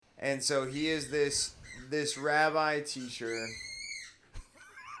And so he is this rabbi teacher.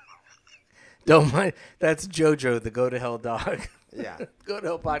 Don't mind. That's JoJo, the Go to Hell dog. Yeah. Go to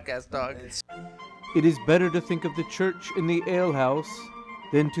Hell podcast dog. It is better to think of the church in the alehouse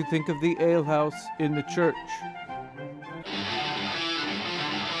than to think of the alehouse in the church.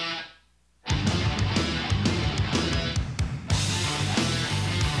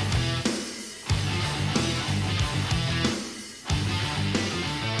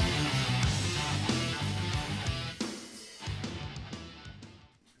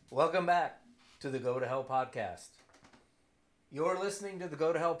 Welcome back to the Go to Hell podcast. You're listening to the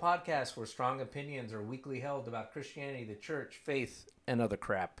Go to Hell podcast, where strong opinions are weekly held about Christianity, the church, faith, and other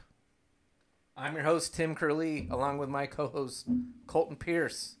crap. I'm your host, Tim Curley, along with my co-host, Colton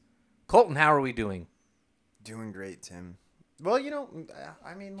Pierce. Colton, how are we doing? Doing great, Tim. Well,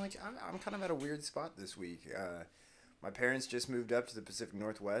 I mean, like, I'm kind of at a weird spot this week. My parents just moved up to the Pacific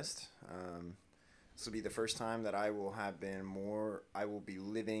Northwest. This will be the first time that I will be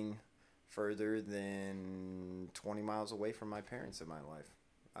living further than 20 miles away from my parents in my life,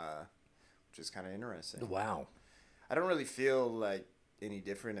 which is kind of interesting. Wow. I don't really feel like any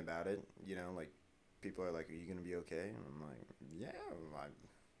different about it. Like, people are like, are you going to be okay? And I'm like, yeah,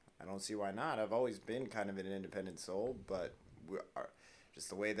 I don't see why not. I've always been kind of an independent soul, but just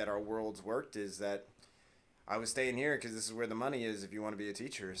the way that our worlds worked is that I was staying here because this is where the money is if you want to be a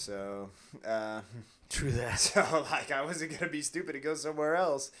teacher. So, True that. So, like, I wasn't going to be stupid to go somewhere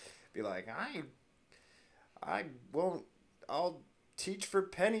else. Be like, I won't, I'll teach for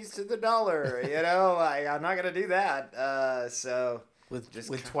pennies to the dollar, like, I'm not going to do that. So.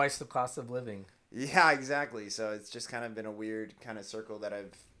 With twice the cost of living. Yeah, exactly. So it's just kind of been a weird kind of circle that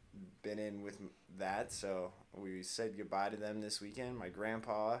I've been in with that. So we said goodbye to them this weekend. My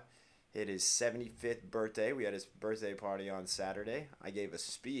grandpa hit his 75th birthday. We had his birthday party on Saturday. I gave a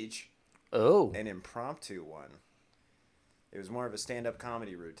speech. Oh. An impromptu one. It was more of a stand-up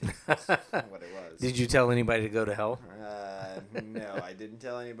comedy routine. That's what it was. Did you tell anybody to go to hell? No, I didn't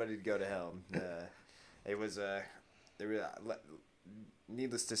tell anybody to go to hell. It was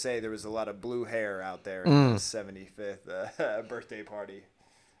needless to say, there was a lot of blue hair out there in the 75th birthday party.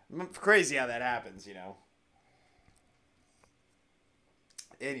 Crazy how that happens,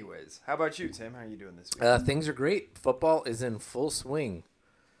 Anyways, how about you, Tim? How are you doing this week? Things are great. Football is in full swing.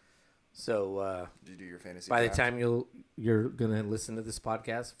 So did you do your fantasy by draft? the time you're going to listen to this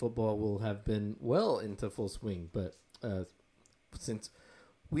podcast, football will have been well into full swing. But since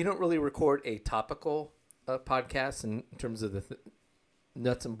we don't really record a topical podcast in terms of the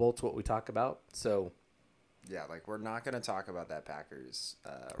nuts and bolts what we talk about, so yeah, like, we're not going to talk about that Packers.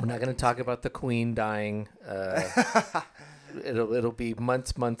 We're not going to talk about the Queen dying. It'll be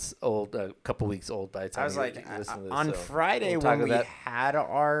months old, a couple weeks old by the time I was like, you listen to this. on so Friday we'll when we had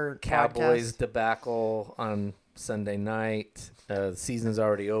our Cowboys podcast, debacle on Sunday night. The season's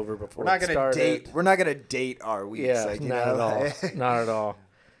already over before we're not it going to started. date. We're not going to date our weeks. Yeah, like, not at all. Not at all.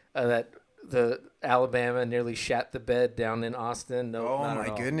 That the Alabama nearly shat the bed down in Austin. No, oh not my at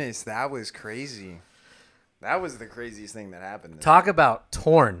all. goodness, that was crazy. That was the craziest thing that happened. Talk about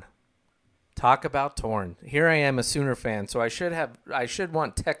torn. Here I am, a Sooner fan, so I should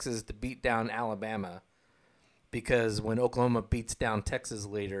want Texas to beat down Alabama, because when Oklahoma beats down Texas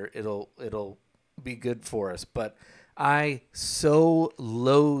later, it'll be good for us. But I so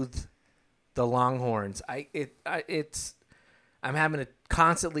loathe the Longhorns. I'm having to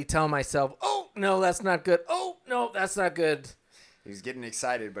constantly tell myself, "Oh no, that's not good. Oh no, that's not good." He's getting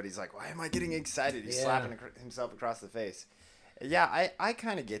excited, but he's like, why am I getting excited? He's Yeah. slapping himself across the face. Yeah, I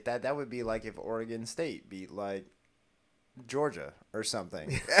kind of get that. That would be like if Oregon State beat, like, Georgia or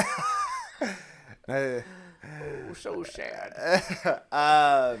something. Oh, so sad.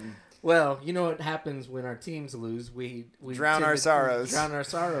 Well, you know what happens when our teams lose? We Drown our sorrows. Drown our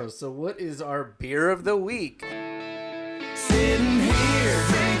sorrows. So what is our beer of the week? Sitting here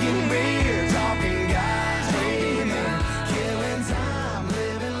drinking beer, talking guys, dreaming, killing time,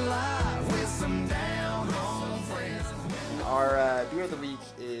 living life with some down home friends. Our beer of the week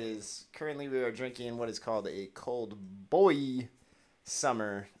is, currently we are drinking what is called a Cold Boy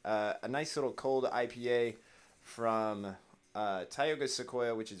Summer. A nice little cold IPA from Tioga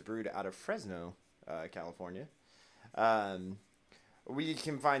Sequoia, which is brewed out of Fresno, California. We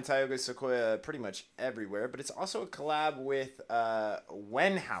can find Tioga Sequoia pretty much everywhere, but it's also a collab with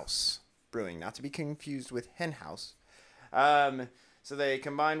Wen House Brewing, not to be confused with Hen House. So they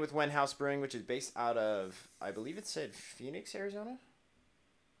combined with Wen House Brewing, which is based out of, I believe it said Phoenix, Arizona?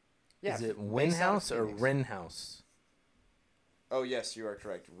 Yeah, Is it based Wen out of House or Phoenix. Wren House? Oh, yes, you are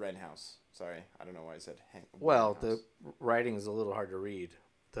correct. Wren House. Sorry, I don't know why I said Hen. Well, Wen House. the writing is a little hard to read.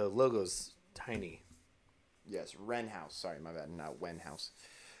 the logo's tiny. Yes, Wren House. Sorry, my bad. Not Wen House.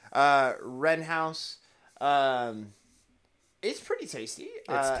 Wren House. It's pretty tasty.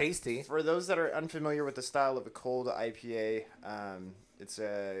 It's tasty. For those that are unfamiliar with the style of a cold IPA, it's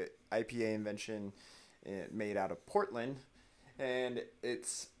a IPA invention made out of Portland, and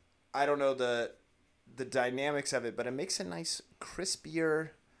it's, I don't know the dynamics of it, but it makes a nice crispier,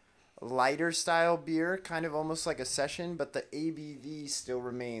 lighter style beer, kind of almost like a session, but the ABV still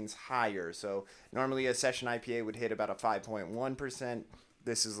remains higher. So normally a session IPA would hit about a 5.1%.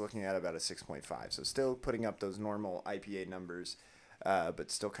 This is looking at about a 6.5. So still putting up those normal IPA numbers,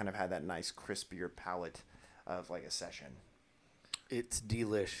 but still kind of had that nice crispier palate of like a session. It's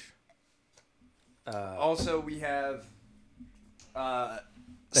delish. Also, we have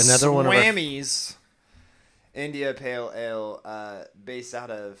Another one of our- Swammy's India Pale Ale, based out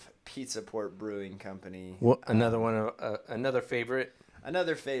of Pizza Port Brewing Company. Another one of another favorite.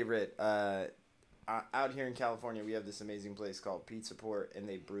 Another favorite. Out here in California, we have this amazing place called Pizza Port, and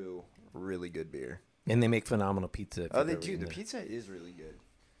they brew really good beer. And they make phenomenal pizza. Oh, they do. The pizza is really good.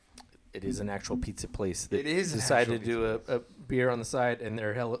 It is an actual pizza place that It is an decided actual to do a beer on the side, and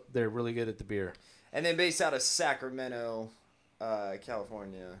they're really good at the beer. And then based out of Sacramento,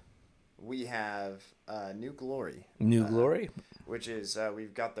 California, we have New Glory. New Glory? Which is,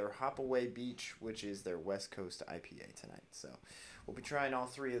 we've got their Hopaway Beach, which is their West Coast IPA tonight. So we'll be trying all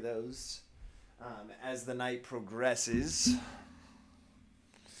three of those as the night progresses.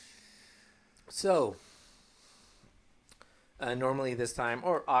 So, normally this time,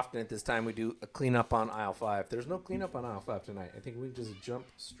 or often at this time, we do a cleanup on aisle 5. There's no cleanup on aisle 5 tonight. I think we just jump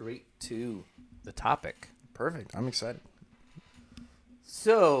straight to the topic. Perfect. I'm excited.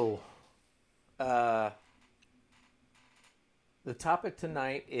 So, the topic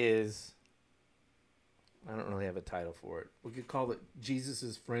tonight is, I don't really have a title for it. We could call it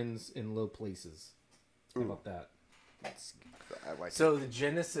Jesus' Friends in Low Places. How about that? I like So the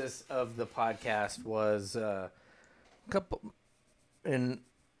genesis of the podcast was in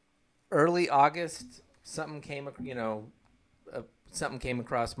early August. Something came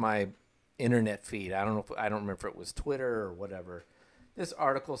across my internet feed. I don't remember if it was Twitter or whatever. This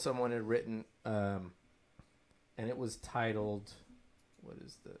article someone had written, and it was titled, what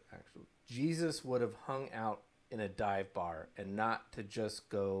is the actual? Jesus would have hung out in a dive bar and not to just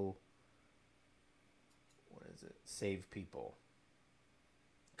go, what is it? Save people.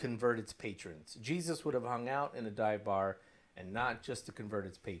 Convert its patrons. Jesus would have hung out in a dive bar and not just to convert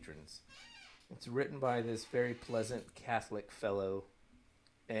its patrons. It's written by this very pleasant Catholic fellow,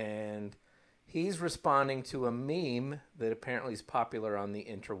 and he's responding to a meme that apparently is popular on the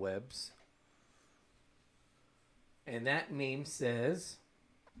interwebs. And that meme says,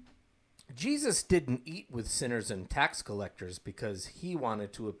 Jesus didn't eat with sinners and tax collectors because he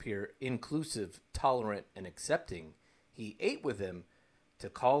wanted to appear inclusive, tolerant, and accepting. He ate with them to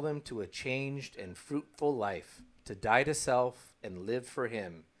call them to a changed and fruitful life, to die to self and live for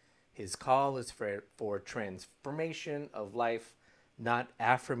him. His call is for transformation of life, not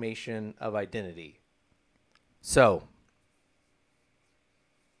affirmation of identity. So,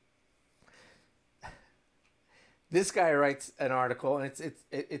 this guy writes an article, and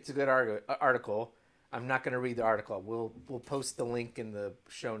it's a good article. I'm not going to read the article. We'll post the link in the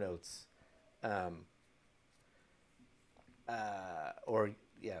show notes. The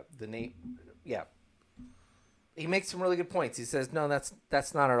name. Yeah. He makes some really good points. He says, no,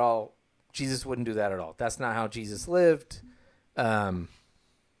 that's not at all. Jesus wouldn't do that at all. That's not how Jesus lived. And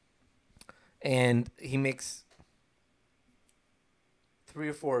he makes 3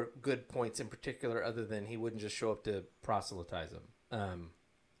 or 4 good points in particular, other than he wouldn't just show up to proselytize them.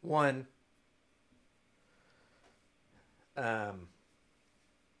 One,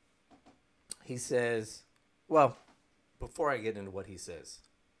 he says, well, before I get into what he says,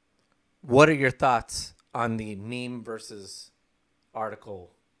 what are your thoughts on the meme versus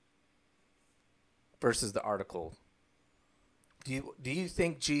article versus the article? Do you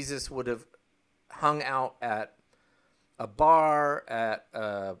think Jesus would have hung out at a bar, at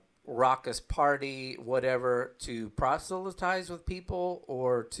a raucous party, whatever, to proselytize with people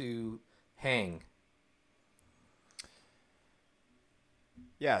or to hang?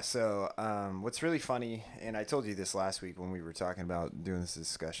 Yeah, so what's really funny, and I told you this last week when we were talking about doing this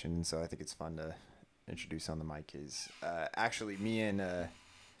discussion, so I think it's fun to introduce on the mic, is actually me and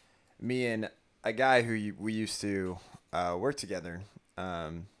a guy who we used to work together.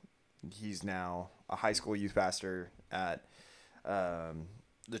 He's now a high school youth pastor at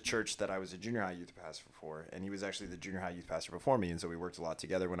the church that I was a junior high youth pastor for, and he was actually the junior high youth pastor before me, and so we worked a lot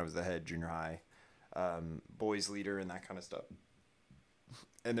together when I was the head junior high boys leader and that kind of stuff.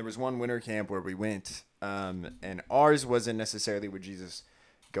 and there was one winter camp where we went, and ours wasn't necessarily would Jesus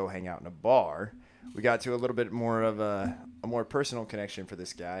go hang out in a bar. We got to a little bit more of a more personal connection for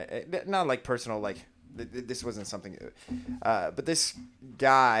this guy. Not like personal, like this wasn't something, but this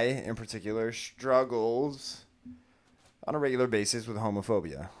guy in particular struggles on a regular basis with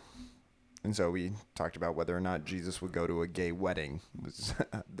homophobia. And so we talked about whether or not Jesus would go to a gay wedding was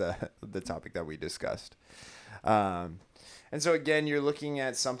the topic that we discussed. And so again, you're looking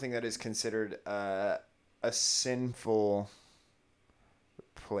at something that is considered a sinful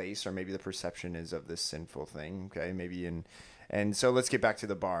place, or maybe the perception is of this sinful thing. Okay, maybe and so let's get back to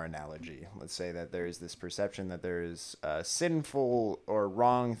the bar analogy. Let's say that there is this perception that there is sinful or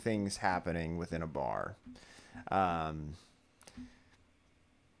wrong things happening within a bar.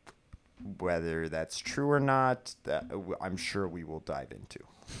 Whether that's true or not, that I'm sure we will dive into.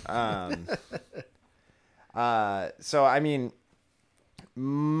 So, I mean,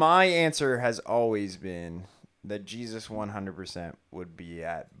 my answer has always been that Jesus 100% would be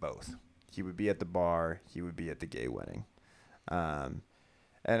at both. He would be at the bar. He would be at the gay wedding. And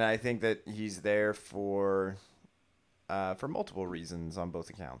I think that he's there for multiple reasons on both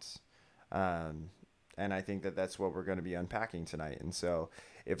accounts. And I think that that's what we're going to be unpacking tonight. And so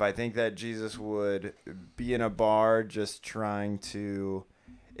if I think that Jesus would be in a bar just trying to...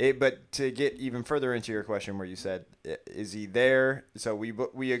 but to get even further into your question where you said, is he there? So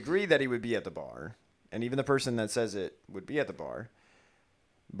we agree that he would be at the bar. And even the person that says it would be at the bar.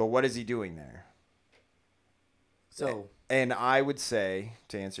 But what is he doing there? So... And I would say,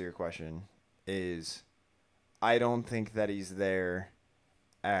 to answer your question, is I don't think that he's there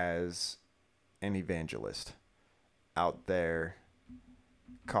as an evangelist out there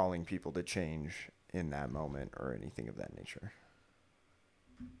calling people to change in that moment or anything of that nature.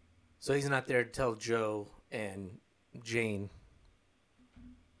 So he's not there to tell Joe and Jane,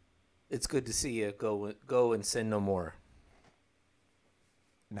 it's good to see you, go and sin no more.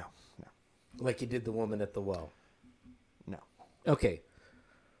 No. Like you did the woman at the well. No. Okay.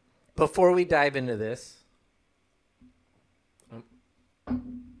 Before we dive into this,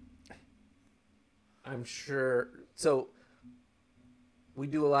 I'm sure. So we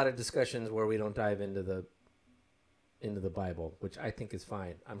do a lot of discussions where we don't dive into the Bible, which I think is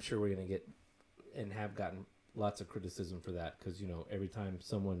fine. I'm sure we're going to get and have gotten lots of criticism for that because, every time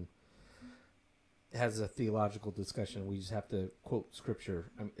someone has a theological discussion, we just have to quote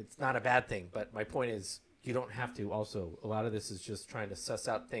scripture. It's not a bad thing, but my point is you don't have to also. A lot of this is just trying to suss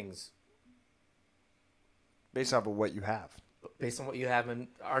out things Based off of what you have. based on what you have and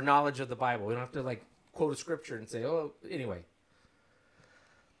our knowledge of the Bible. We don't have to quote a scripture and say, oh, anyway.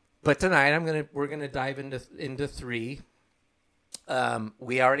 But tonight we're gonna dive into 3.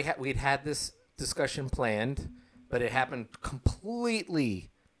 We'd had this discussion planned, but it happened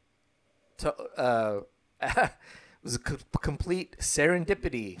completely. It was a complete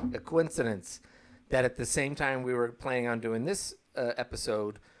serendipity, a coincidence that at the same time we were planning on doing this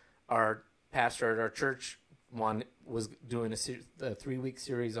episode, our pastor at our church was doing a 3-week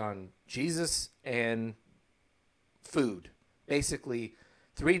series on Jesus and food. Basically,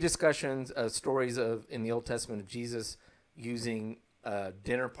 3 discussions of stories in the Old Testament of Jesus using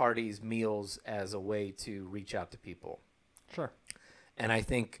dinner parties, meals as a way to reach out to people. Sure. And I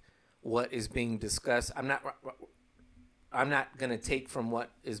think what is being discussed, I'm not going to take from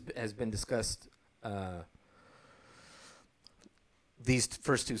what has been discussed these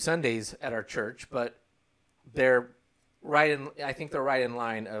first 2 Sundays at our church, but I think they're right in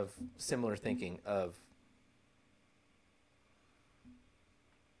line of similar thinking of.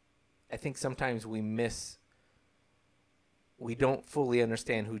 I think sometimes we don't fully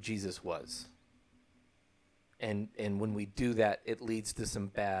understand who Jesus was. And when we do that, it leads to some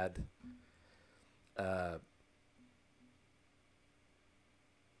bad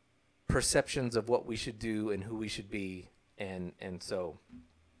perceptions of what we should do and who we should be. And so,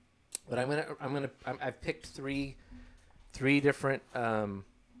 but I've picked three different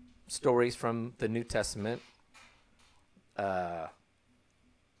stories from the New Testament. And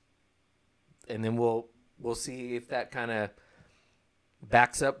then we'll see if that kind of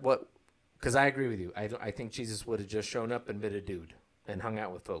backs up what, because I agree with you. I think Jesus would have just shown up and been a dude and hung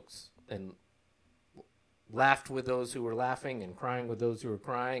out with folks and laughed with those who were laughing and crying with those who were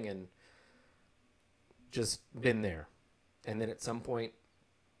crying and just been there. And then at some point,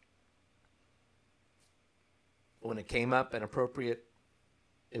 when it came up and appropriate,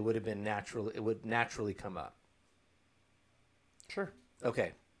 it would have been natural. It would naturally come up. Sure.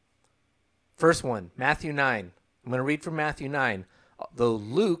 Okay. First one, Matthew 9. I'm going to read from Matthew 9. Though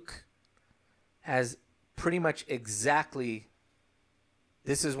Luke has pretty much exactly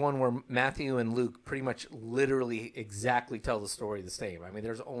This is one where Matthew and Luke pretty much literally exactly tell the story the same. I mean,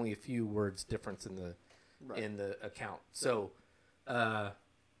 there's only a few words difference in the account. So, so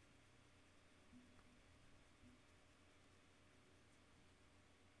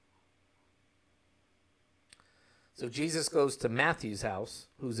Jesus goes to Matthew's house,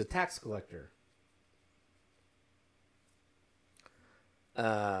 who's a tax collector.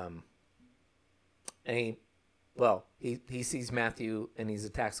 And he sees Matthew, and he's a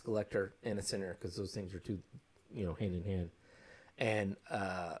tax collector and a sinner, because those things are two, hand in hand. And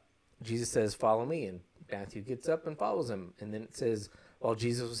Jesus says, "Follow me," and Matthew gets up and follows him. And then it says, while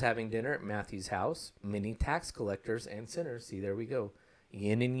Jesus was having dinner at Matthew's house, many tax collectors and sinners, see, there we go,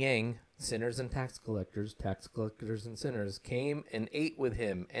 yin and yang, sinners and tax collectors and sinners, came and ate with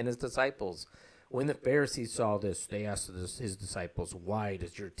him and his disciples. When the Pharisees saw this, they asked his disciples, "Why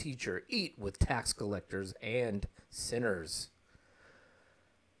does your teacher eat with tax collectors and sinners?"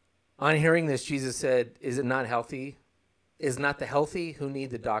 On hearing this, Jesus said, "Is it not healthy? Is not the healthy who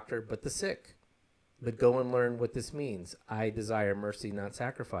need the doctor, but the sick? But go and learn what this means. I desire mercy, not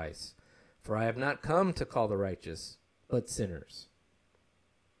sacrifice. For I have not come to call the righteous, but sinners."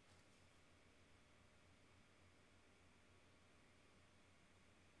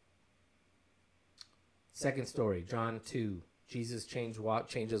 Second story, John 2. Jesus changes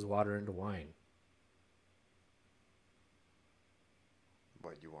water into wine.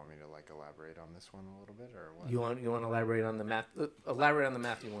 What, you want me to elaborate on this one a little bit, or what? You want to elaborate on the elaborate on the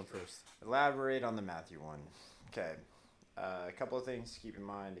Matthew one first. Elaborate on the Matthew one. Okay. A couple of things to keep in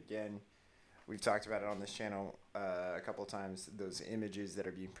mind. Again, we've talked about it on this channel a couple of times. Those images that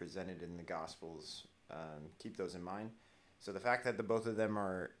are being presented in the Gospels, keep those in mind. So the fact that the both of them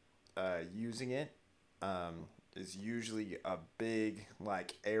are using it is usually a big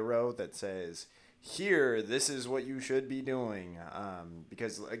arrow that says, "Here, this is what you should be doing."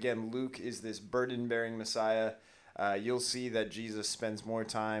 Because again, Luke is this burden-bearing Messiah. You'll see that Jesus spends more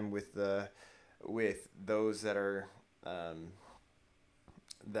time with those that are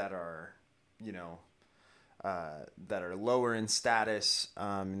lower in status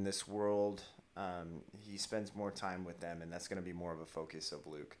in this world. He spends more time with them, and that's going to be more of a focus of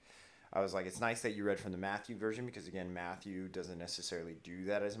Luke. I was like, it's nice that you read from the Matthew version, because again, Matthew doesn't necessarily do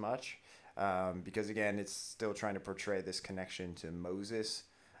that as much. Because again, it's still trying to portray this connection to Moses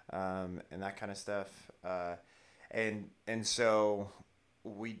and that kind of stuff. And so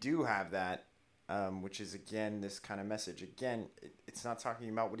we do have that, which is again this kind of message. Again, it's not talking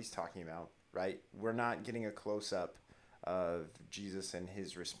about what he's talking about, right? We're not getting a close up of Jesus and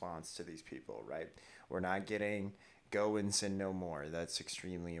his response to these people, right? We're not getting "go and sin no more." That's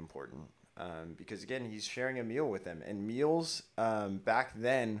extremely important, because again, he's sharing a meal with them, and meals back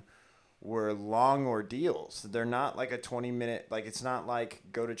then were long ordeals. They're not like a 20-minute, it's not like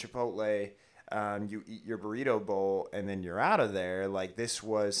go to Chipotle, you eat your burrito bowl and then you're out of there. This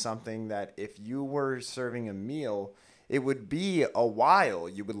was something that if you were serving a meal, it would be a while.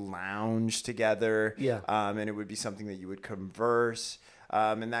 You would lounge together, and it would be something that you would converse,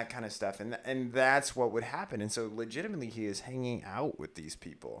 and that kind of stuff. And that's what would happen. And so legitimately he is hanging out with these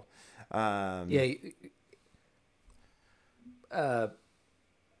people.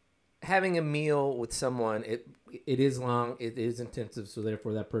 Having a meal with someone, it is long, it is intensive, so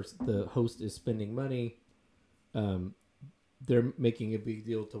therefore the host is spending money. They're making a big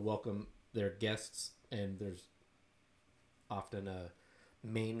deal to welcome their guests, and there's often a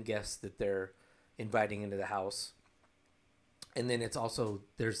main guest that they're inviting into the house. And then it's also,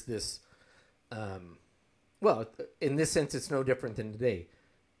 there's this, in this sense, it's no different than today.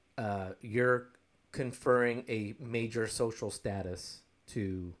 You're conferring a major social status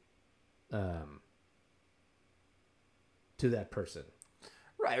to that person.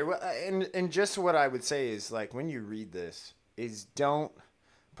 Right. Well, and just what I would say is, when you read this, is don't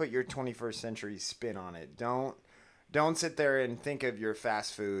put your 21st century spin on it. Don't sit there and think of your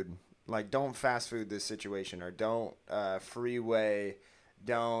fast food. Don't fast food this situation, or don't freeway,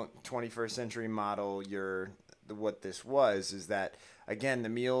 don't 21st century model what this was. Is that, again, the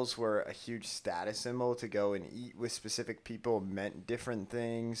meals were a huge status symbol. To go and eat with specific people meant different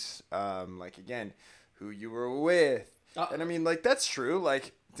things. Again, who you were with. And I mean, that's true.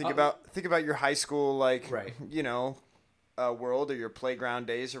 Think about your high school, right. World, or your playground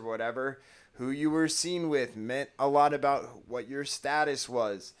days or whatever. Who you were seen with meant a lot about what your status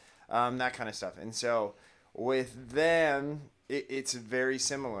was, that kind of stuff. And so with them, it's very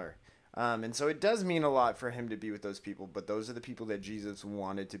similar. And so it does mean a lot for him to be with those people, but those are the people that Jesus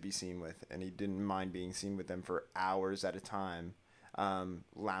wanted to be seen with, and he didn't mind being seen with them for hours at a time,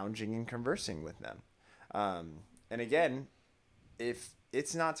 lounging and conversing with them. And again, if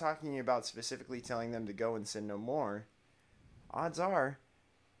it's not talking about specifically telling them to go and sin no more, odds are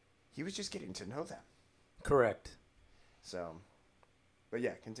he was just getting to know them. Correct. So, but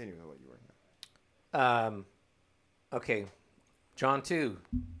yeah, continue with what you were. Okay. John 2.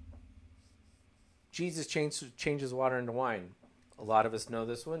 Jesus changes water into wine. A lot of us know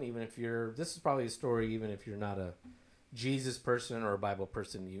this one, even if this is probably a story, even if you're not a Jesus person or a Bible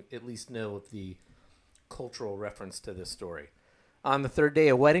person, you at least know the cultural reference to this story. On the third day,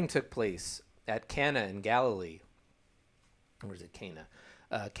 a wedding took place at Cana in Galilee. Or is it Cana?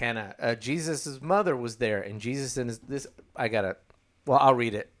 Cana. Jesus' mother was there, and Jesus and I'll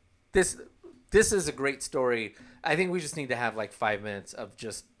read it. This is a great story. I think we just need to have like 5 minutes of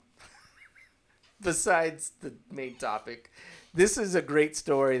just besides the main topic. This is a great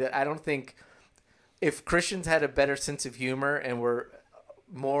story that I don't think if Christians had a better sense of humor and were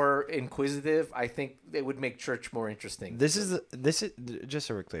more inquisitive, I think it would make church more interesting. This is just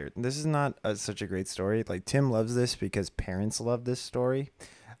so we're clear. This is not such a great story. Like Tim loves this because parents love this story.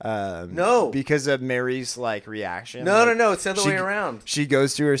 No, because of Mary's like reaction. No, like, no, it's the other way around. She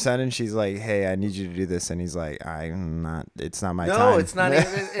goes to her son and she's like, "Hey, I need you to do this," and he's like, "I'm not. It's not my time." No, it's not.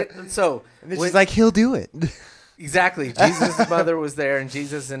 So and she's like, "He'll do it." Exactly. Jesus' mother was there, and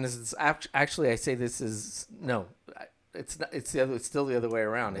Jesus and his. Actually, I say this is no. It's not. It's the other. It's still the other way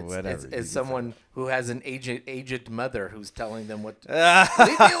around. It's someone who has an aged mother who's telling them what.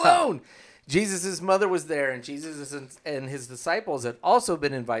 Leave me alone. Jesus' mother was there, and Jesus and his disciples had also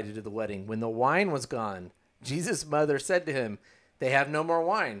been invited to the wedding. When the wine was gone, Jesus' mother said to him, "They have no more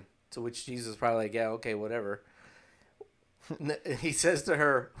wine." To which Jesus was probably like, "Yeah, okay, whatever." He says to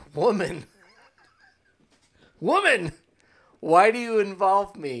her, Woman, why do you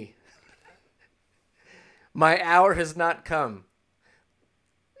involve me? My hour has not come."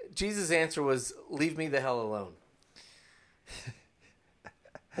 Jesus' answer was, "Leave me the hell alone."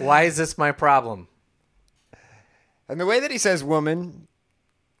 Why is this my problem? And the way that he says "woman"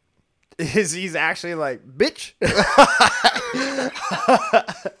 is he's actually like, "Bitch."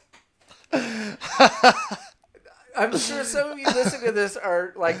 I'm sure some of you listening to this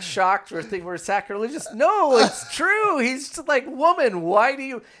are like shocked or think we're sacrilegious. No, it's true. He's just like, "Woman, why do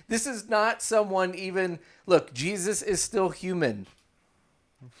you..." This is not someone even... Look, Jesus is still human.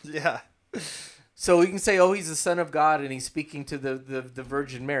 Yeah. So we can say, oh, he's the Son of God and he's speaking to the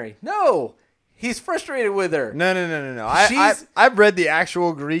Virgin Mary. No, he's frustrated with her. No. I've read the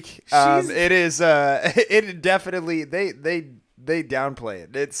actual Greek. It is it definitely they downplay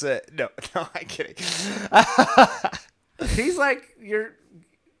it. It's no, I'm kidding. He's like,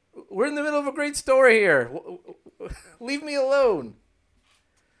 we're in the middle of a great story here. Leave me alone.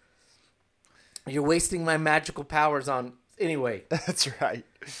 You're wasting my magical powers on... Anyway. That's right.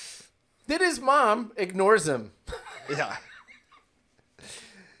 Then his mom ignores him. Yeah.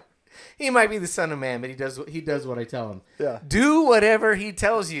 He might be the Son of Man, but he does what I tell him. Yeah. Do whatever he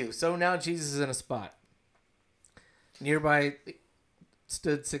tells you. So now Jesus is in a spot. Nearby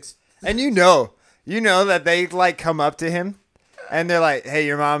stood 6... And you know that they like come up to him and they're like, "Hey,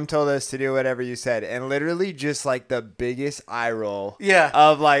 your mom told us to do whatever you said," and literally just like the biggest eye roll,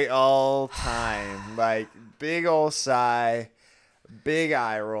 of like all time, like big old sigh, big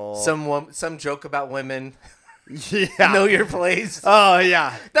eye roll. Some joke about women. Yeah. Know your place. Oh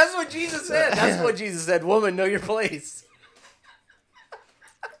yeah. That's what Jesus said. "Woman, know your place."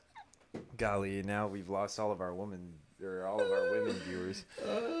 Golly, now we've lost all of our women viewers.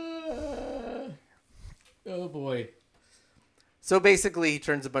 Oh boy. So basically, he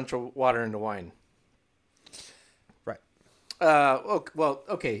turns a bunch of water into wine. Right.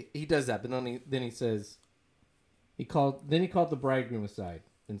 Okay, he does that, but then he says, he called the bridegroom aside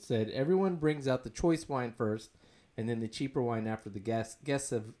and said, "Everyone brings out the choice wine first, and then the cheaper wine after the guests.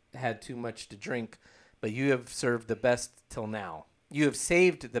 Guests have had too much to drink, but you have served the best till now. You have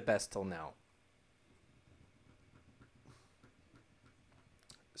saved the best till now."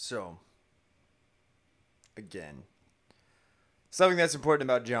 So, again, something that's important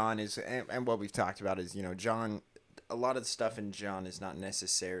about John is, and what we've talked about is, John, a lot of the stuff in John is not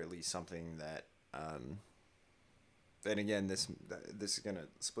necessarily something that, and again, this is going to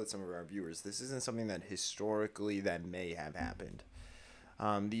split some of our viewers. This isn't something that historically that may have happened.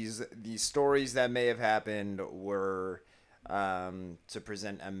 These stories that may have happened were to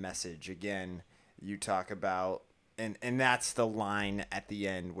present a message. Again, you talk about, and that's the line at the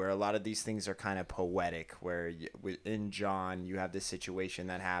end where a lot of these things are kind of poetic, where in John you have this situation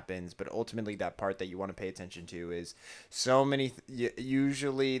that happens, but ultimately that part that you want to pay attention to is so many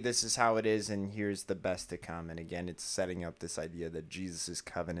usually this is how it is and here's the best to come. And again, it's setting up this idea that Jesus'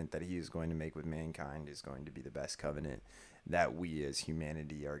 covenant that he is going to make with mankind is going to be the best covenant that we as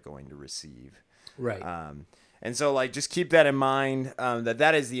humanity are going to receive. Right. And so, like, just keep that in mind.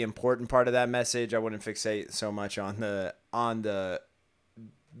 That is the important part of that message. I wouldn't fixate so much on the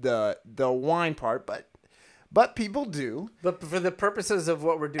wine part, but people do. But for the purposes of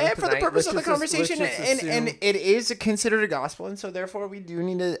what we're doing And for the tonight, purpose of the let's just conversation, and assume- it is considered a gospel, and so therefore we do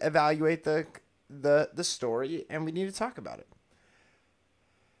need to evaluate the story, and we need to talk about it.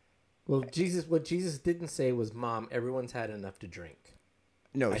 Well, what Jesus didn't say was, "Mom, everyone's had enough to drink."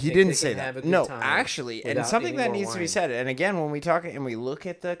 No, I he think didn't they say can have a that. good No, time actually, and without something any that more needs to be wine. said, and again, when we talk and we look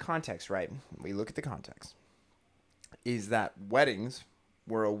at the context, right? We look at the context, is that weddings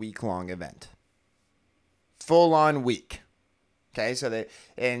were a week-long event. Full-on week. Okay, so the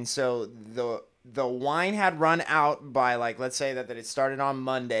wine had run out by, like, let's say that it started on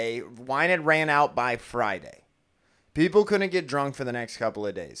Monday. Wine had ran out by Friday. People couldn't get drunk for the next couple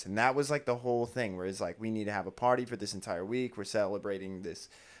of days. And that was like the whole thing, where it's like, we need to have a party for this entire week. We're celebrating this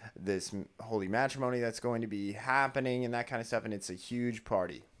holy matrimony that's going to be happening and that kind of stuff. And it's a huge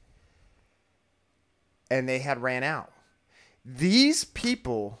party. And they had ran out. These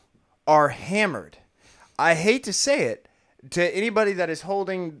people are hammered. I hate to say it to anybody that is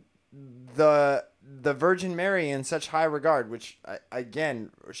holding the Virgin Mary in such high regard, which,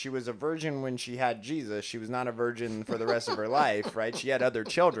 again, she was a virgin when she had Jesus. She was not a virgin for the rest of her life, right? She had other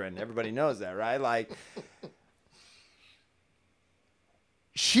children. Everybody knows that, right? Like,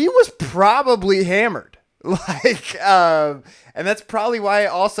 she was probably hammered. Like, and that's probably why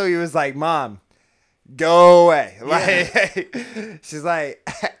also he was like, Mom, go away. Like, she's like,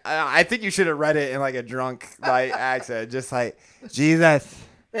 I think you should have read it in like a drunk like accent. Just like, Jesus.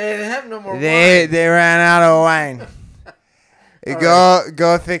 They have no more wine. They ran out of wine.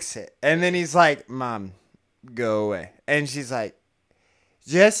 Go fix it. And then he's like, Mom, go away. And she's like,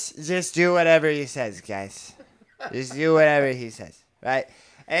 just do whatever he says, guys. Just do whatever he says, right?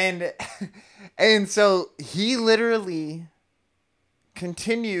 And so he literally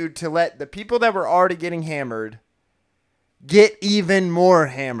continued to let the people that were already getting hammered get even more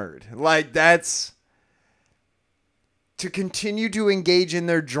hammered. Like, that's to continue to engage in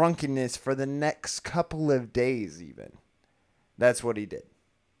their drunkenness for the next couple of days even. That's what he did.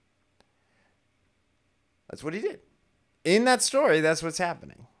 That's what he did. In that story, that's what's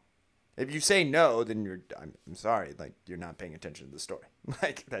happening. If you say no, then I'm sorry, like, you're not paying attention to the story.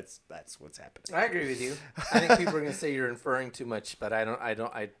 Like, that's what's happening. I agree with you. I think people are going to say you're inferring too much, but I don't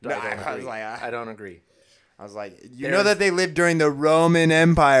agree. I don't agree. I was like, you know that they lived during the Roman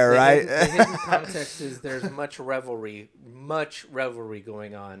Empire, right? The hidden context is there's much revelry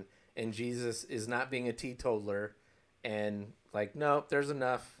going on, and Jesus is not being a teetotaler, and like, nope, there's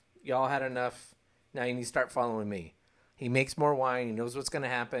enough. Y'all had enough. Now you need to start following me. He makes more wine. He knows what's going to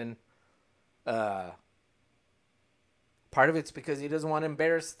happen. Part of it's because he doesn't want to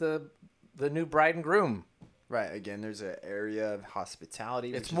embarrass the new bride and groom. Right. Again, there's an area of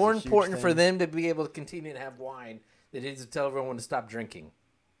hospitality. It's more important for them to be able to continue to have wine than it is to tell everyone to stop drinking.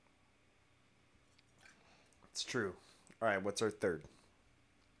 It's true. All right. What's our third?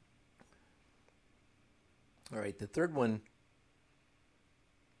 All right. The third one.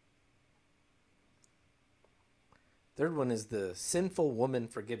 Third one is the sinful woman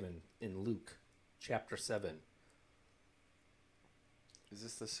forgiven in Luke chapter 7. Is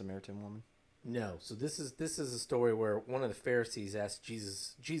this the Samaritan woman? No. So this is a story where one of the Pharisees asked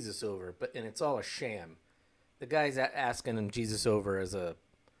Jesus over, and it's all a sham. The guy's asking him Jesus over as a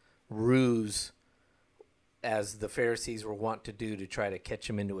ruse, as the Pharisees were wont to do to try to catch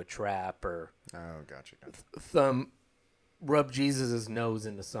him into a trap or Gotcha. rub Jesus' nose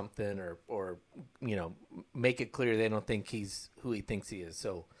into something or make it clear they don't think he's who he thinks he is.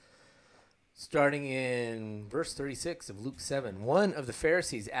 So starting in verse 36 of Luke 7, one of the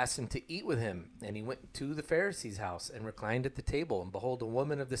Pharisees asked him to eat with him, and he went to the Pharisee's house and reclined at the table. And behold, a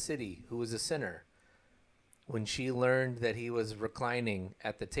woman of the city who was a sinner, when she learned that he was reclining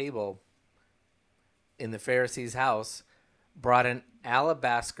at the table in the Pharisee's house, brought an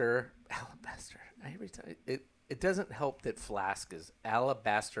alabaster. Every time it doesn't help that flask is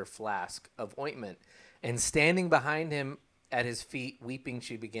alabaster flask of ointment, and standing behind him at his feet, weeping,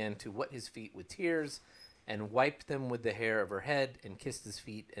 she began to wet his feet with tears, and wiped them with the hair of her head, and kissed his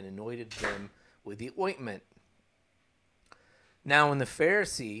feet, and anointed them with the ointment. Now when the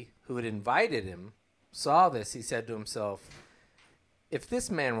Pharisee who had invited him saw this, he said to himself, if this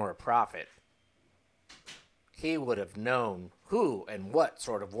man were a prophet, he would have known who and what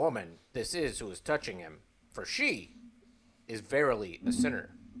sort of woman this is who is touching him, for she is verily a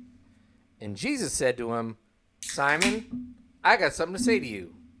sinner. And Jesus said to him, Simon, I got something to say to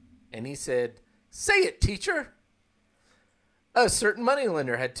you. And he said, say it, teacher. A certain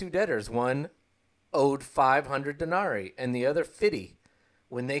moneylender had 2 debtors. One owed 500 denarii and the other 50.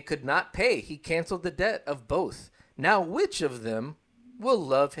 When they could not pay, he canceled the debt of both. Now which of them will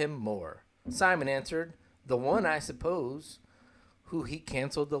love him more? Simon answered, the one, I suppose, who he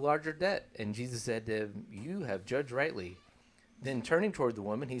canceled the larger debt. And Jesus said to him, you have judged rightly. Then turning toward the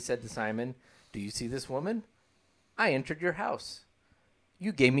woman, he said to Simon, do you see this woman? I entered your house.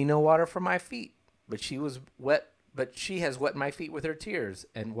 You gave me no water for my feet, but she has wet my feet with her tears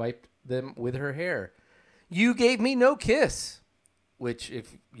and wiped them with her hair. You gave me no kiss, which,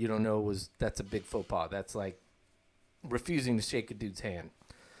 if you don't know, that's a big faux pas. That's like refusing to shake a dude's hand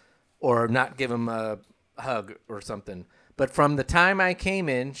or not give him a hug or something. But from the time I came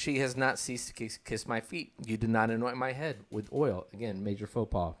in, she has not ceased to kiss my feet. You did not anoint my head with oil. Again, major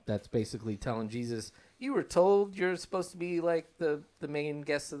faux pas. That's basically telling Jesus, you were told you're supposed to be like the main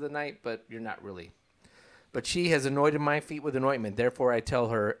guest of the night, but you're not really. But she has anointed my feet with anointment. Therefore, I tell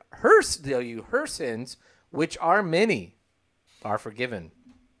her sins, which are many, are forgiven.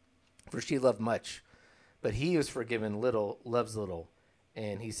 For she loved much. But he who is forgiven little loves little.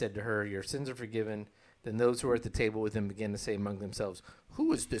 And he said to her, your sins are forgiven. Then those who were at the table with him began to say among themselves,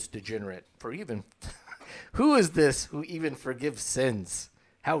 who is this degenerate? Who is this who even forgives sins?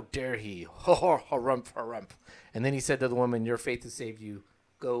 How dare he? Harumph, harumph. And then he said to the woman, your faith has saved you.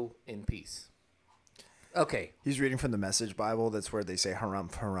 Go in peace. Okay. He's reading from the Message Bible. That's where they say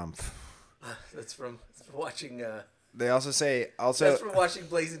harumph, harumph. That's from watching. They also say That's from watching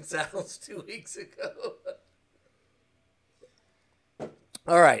Blazing Saddles 2 weeks ago.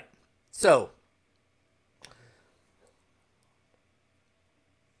 All right. So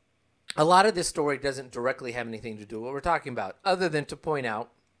a lot of this story doesn't directly have anything to do with what we're talking about, other than to point out,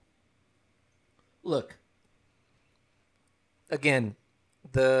 look, again,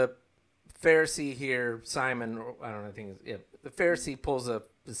 the Pharisee here, Simon, or I don't know, the Pharisee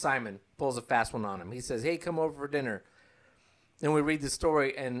Simon pulls a fast one on him. He says, hey, come over for dinner. Then we read the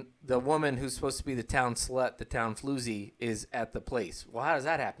story, and the woman who's supposed to be the town slut, the town floozy, is at the place. Well, how does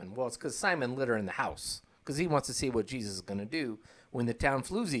that happen? Well, it's because Simon lit her in the house, because he wants to see what Jesus is going to do when the town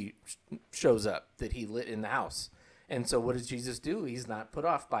floozy shows up that he lit in the house. And so what does Jesus do? He's not put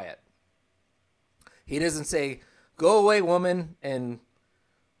off by it. He doesn't say, go away, woman, and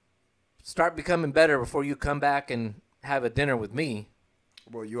start becoming better before you come back and have a dinner with me.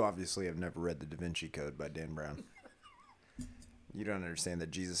 Well, you obviously have never read the Da Vinci Code by Dan Brown. You don't understand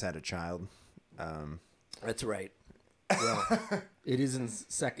that Jesus had a child. That's right. Well, it is in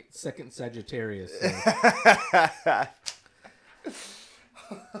second Sagittarius.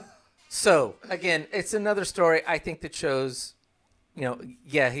 So again, it's another story I think that shows,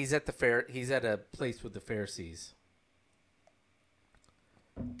 he's at the fair. He's at a place with the Pharisees.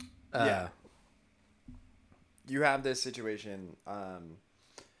 Yeah. You have this situation.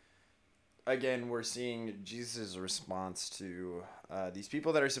 Again, we're seeing Jesus' response to these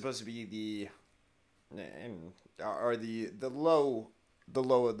people that are supposed to be the low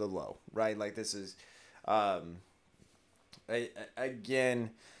of the low, right? Like this is,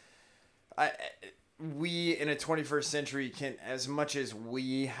 we in a 21st century can, as much as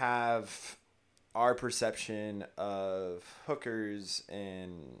we have our perception of hookers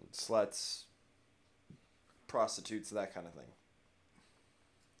and sluts, prostitutes, that kind of thing.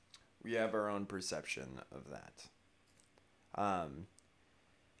 We have our own perception of that.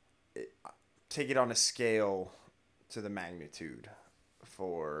 Take it on a scale to the magnitude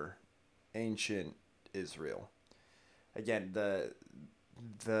for ancient Israel. Again, the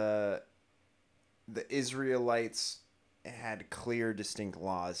Israelites had clear, distinct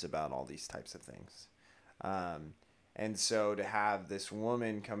laws about all these types of things. And so to have this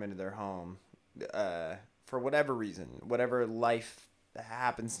woman come into their home, for whatever reason, whatever life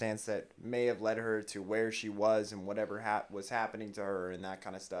happenstance that may have led her to where she was and whatever was happening to her and that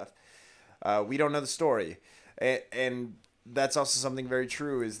kind of stuff, we don't know the story. And that's also something very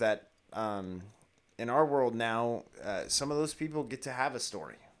true, is that in our world now, some of those people get to have a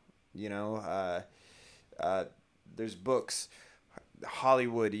story. There's books.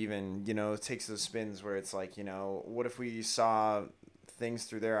 Hollywood even, takes those spins where it's like, what if we saw things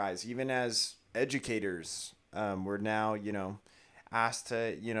through their eyes? Even as educators, we're now, asked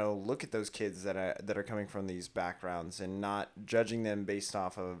to, look at those kids that are coming from these backgrounds and not judging them based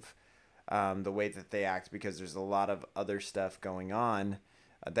off of the way that they act, because there's a lot of other stuff going on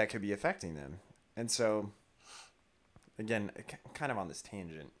that could be affecting them. And so, again, kind of on this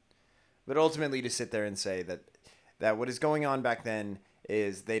tangent, but ultimately to sit there and say that what is going on back then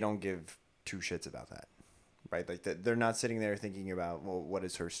is they don't give two shits about that. right? Like they're not sitting there thinking about, well, what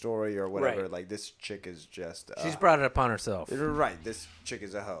is her story or whatever. Right. Like this chick is just She's brought it upon herself. right. This chick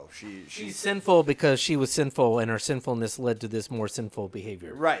is a hoe. She's sinful because she was sinful, and her sinfulness led to this more sinful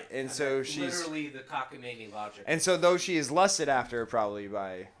behavior. right, and so she's literally the cockamamie logic. and so though she is lusted after probably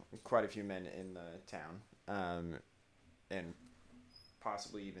by quite a few men in the town, and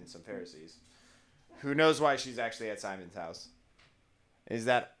possibly even some Pharisees, who knows why she's actually at Simon's house, is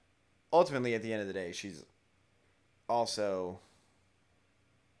that ultimately at the end of the day she's also,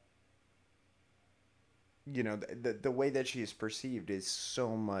 you know, the way that she is perceived is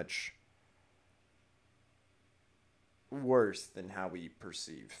so much worse than how we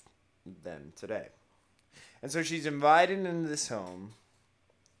perceive them today. And so she's invited into this home,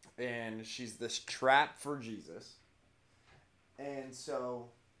 and she's this trap for Jesus. And so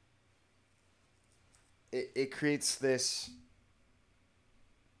it creates this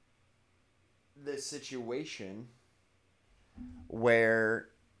situation where,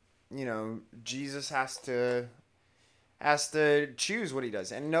 you know, Jesus has to choose what he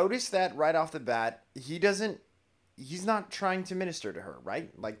does. And notice that right off the bat, he's not trying to minister to her, right?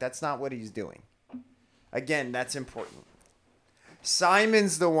 Like that's not what he's doing. Again, that's important.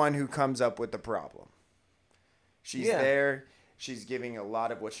 Simon's the one who comes up with the problem. She's there. She's giving a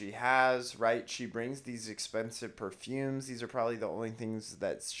lot of what she has, right? She brings these expensive perfumes. These are probably the only things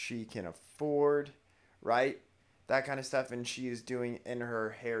that she can afford, right? That kind of stuff. And she is doing, and her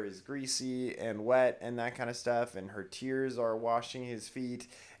hair is greasy and wet and that kind of stuff. And her tears are washing his feet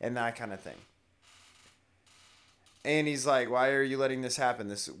and that kind of thing. And he's like, why are you letting this happen?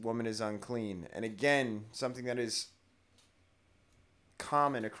 This woman is unclean. And again, something that is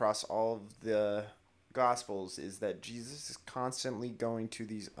common across all of the Gospels is that Jesus is constantly going to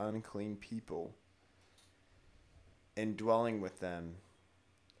these unclean people and dwelling with them.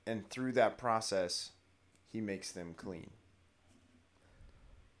 And through that process, he makes them clean.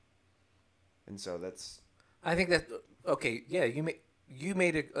 And so that's... I think that, okay, yeah, you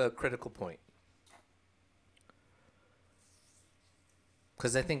made a critical point.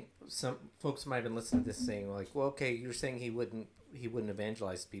 Because I think some folks might have been listening to this saying, like, well, okay, you're saying he wouldn't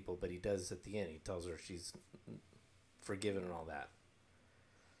evangelize people, but he does at the end. He tells her she's forgiven and all that.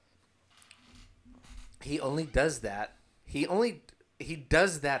 He only does that. He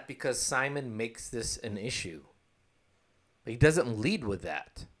does that because Simon makes this an issue. He doesn't lead with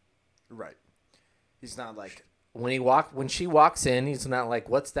that. Right. He's not like... When she walks in, he's not like,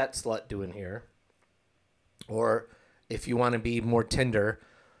 what's that slut doing here? Or... if you want to be more tender,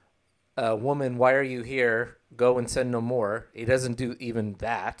 woman, why are you here? Go and sin no more. He doesn't do even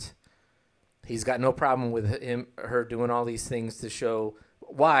that. He's got no problem with her doing all these things to show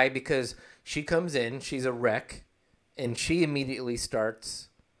why. Because she comes in, she's a wreck, and she immediately starts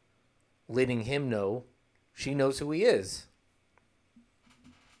letting him know she knows who he is.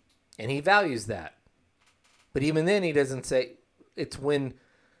 And he values that. But even then, he doesn't say, it's when...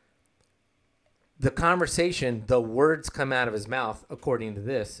 the conversation, the words come out of his mouth, according to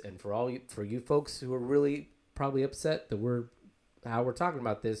this, and for you folks who are really probably upset that how we're talking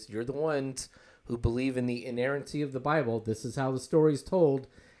about this, you're the ones who believe in the inerrancy of the Bible. This is how the story's told.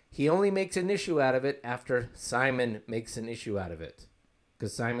 He only makes an issue out of it after Simon makes an issue out of it,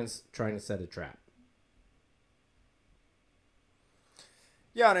 because Simon's trying to set a trap.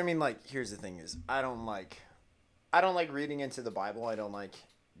 Yeah, and I mean, like, here's the thing: is I don't like reading into the Bible. I don't like.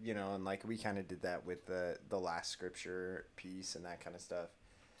 You know, and like we kind of did that with the last scripture piece and that kind of stuff,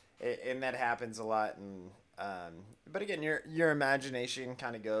 and that happens a lot. And but again, your imagination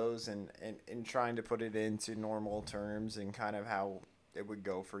kind of goes and trying to put it into normal terms and kind of how it would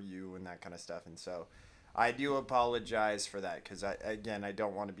go for you and that kind of stuff. And so, I do apologize for that because I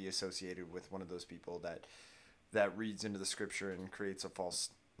don't want to be associated with one of those people that reads into the scripture and creates a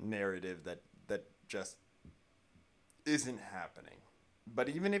false narrative that just isn't happening. But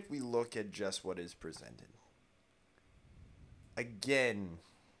even if we look at just what is presented, again,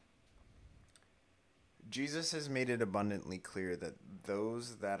 Jesus has made it abundantly clear that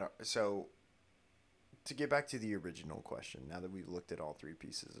those that are... So, to get back to the original question, now that we've looked at all three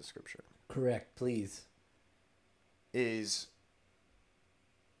pieces of Scripture. Correct, please. Is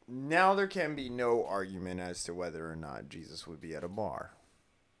now there can be no argument as to whether or not Jesus would be at a bar.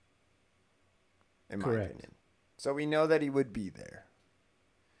 In my opinion. So we know that he would be there.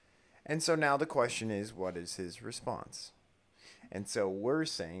 And so now the question is, what is his response? And so we're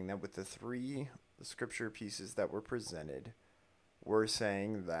saying that with the three scripture pieces that were presented, we're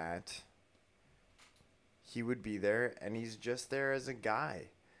saying that he would be there, and he's just there as a guy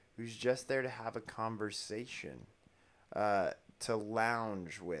who's just there to have a conversation, to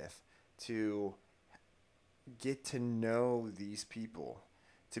lounge with, to get to know these people,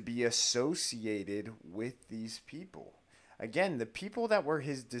 to be associated with these people. Again, the people that were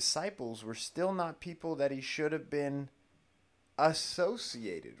his disciples were still not people that he should have been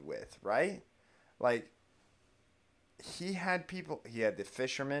associated with, right? Like, he had people, he had the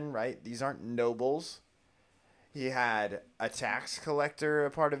fishermen, right? These aren't nobles. He had a tax collector,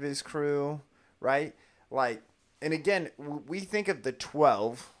 a part of his crew, right? Like, and again, we think of the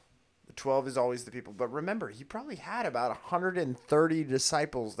 12. The 12 is always the people. But remember, he probably had about 130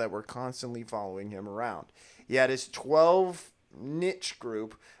 disciples that were constantly following him around. He had his 12 niche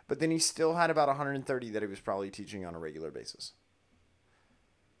group, but then he still had about 130 that he was probably teaching on a regular basis.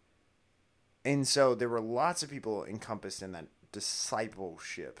 And so there were lots of people encompassed in that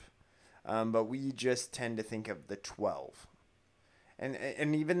discipleship. But we just tend to think of the 12.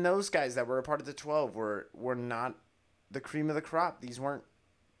 And even those guys that were a part of the 12 were not the cream of the crop. These weren't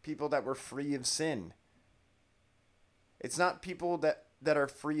people that were free of sin. It's not people that are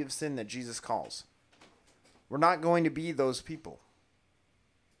free of sin that Jesus calls. We're not going to be those people.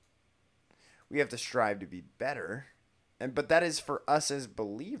 We have to strive to be better. But that is for us as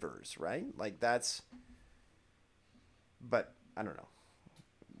believers, right? Like that's, but I don't know.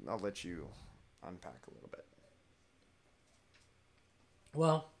 I'll let you unpack a little bit.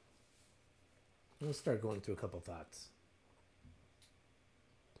 Well, let's start going through a couple thoughts.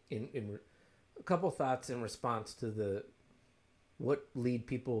 In a couple thoughts in response to the what lead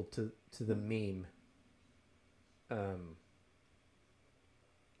people to the meme.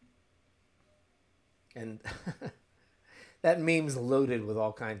 And that meme's loaded with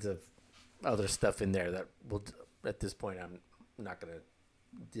all kinds of other stuff in there that will, at this point, I'm not going to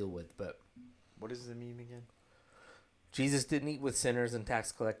deal with. But What is the meme again? Jesus didn't eat with sinners and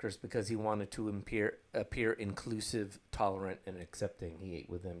tax collectors because he wanted to appear inclusive, tolerant, and accepting. He ate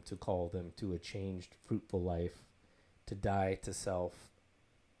with them to call them to a changed, fruitful life, to die to self,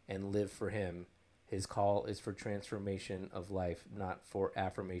 and live for him. His call is for transformation of life, not for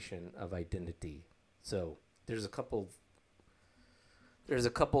affirmation of identity. So there's a couple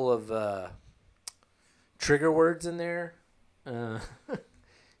of trigger words in there.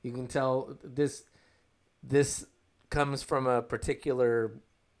 You can tell this comes from a particular.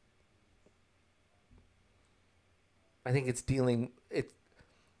 I think it's dealing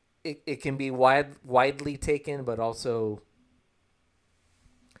it can be widely taken, but also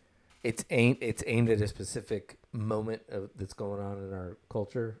it's aimed at a specific moment that's going on in our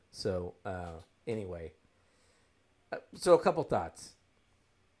culture. So anyway, so a couple thoughts.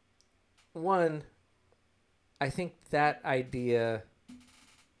 One, I think that idea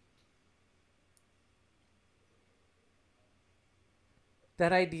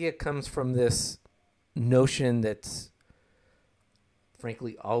comes from this notion that's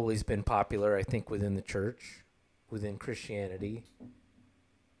frankly always been popular, I think, within the church, within Christianity.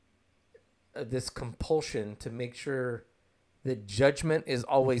 This compulsion to make sure that judgment is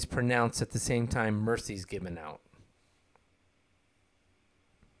always pronounced at the same time mercy's given out.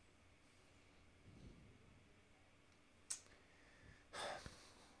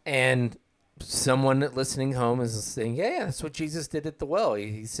 And someone listening home is saying, yeah, that's what Jesus did at the well.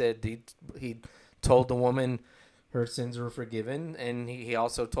 He said he told the woman her sins were forgiven, and he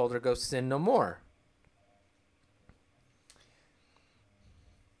also told her, go sin no more.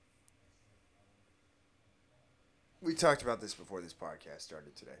 We talked about this before this podcast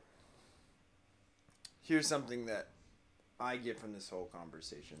started today. Here's something that I get from this whole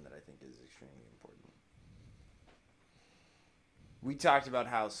conversation that I think is extremely important. We talked about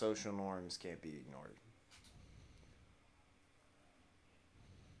how social norms can't be ignored.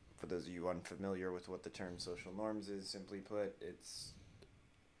 For those of you unfamiliar with what the term social norms is, simply put, it's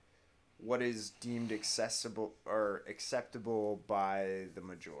what is deemed accessible or acceptable by the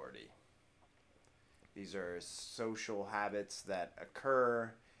majority. These are social habits that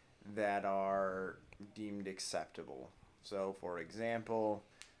occur that are deemed acceptable. So, for example,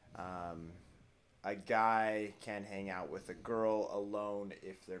 a guy can hang out with a girl alone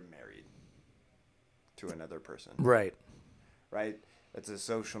if they're married to another person. Right. Right? That's a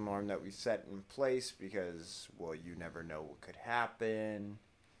social norm that we set in place because, well, you never know what could happen.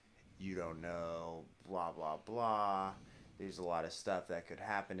 You don't know, blah, blah, blah. There's a lot of stuff that could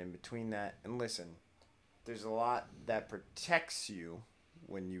happen in between that. And listen, there's a lot that protects you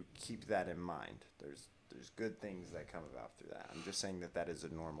when you keep that in mind. There's good things that come about through that. I'm just saying that is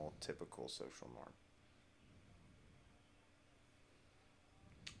a normal, typical social norm.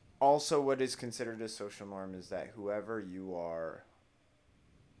 Also, what is considered a social norm is that whoever you are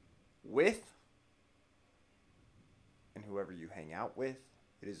with and whoever you hang out with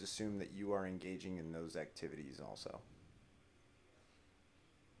it is assumed that you are engaging in those activities also.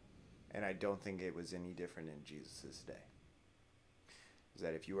 And I don't think it was any different in Jesus' day. Is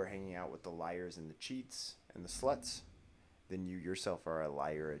that if you are hanging out with the liars and the cheats and the sluts, then you yourself are a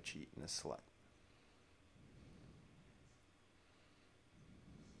liar, a cheat, and a slut.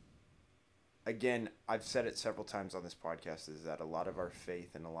 Again, I've said it several times on this podcast, is that a lot of our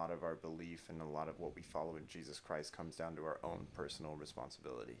faith and a lot of our belief and a lot of what we follow in Jesus Christ comes down to our own personal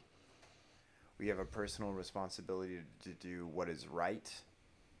responsibility. We have a personal responsibility to do what is right,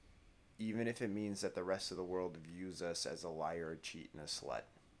 even if it means that the rest of the world views us as a liar, a cheat, and a slut.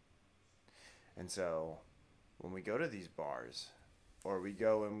 And so when we go to these bars, or we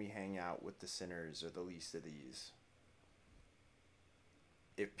go and we hang out with the sinners or the least of these,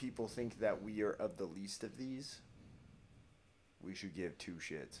 if people think that we are of the least of these, we should give two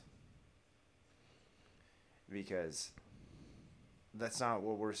shits. Because that's not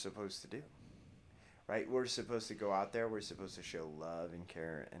what we're supposed to do. Right? We're supposed to go out there, we're supposed to show love and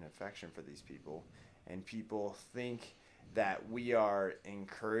care and affection for these people. And people think that we are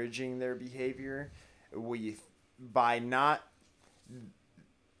encouraging their behavior.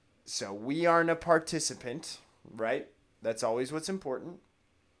 So we aren't a participant, right? That's always what's important.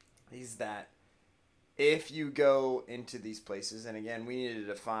 Is that if you go into these places, and again, we need to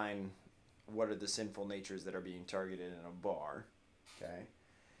define what are the sinful natures that are being targeted in a bar, okay?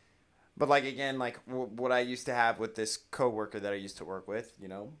 But like, again, like what I used to have with this coworker that I used to work with, you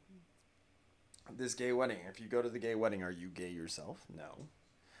know, this gay wedding. If you go to the gay wedding, are you gay yourself? No.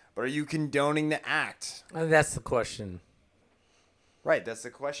 But are you condoning the act? That's the question. Right, that's the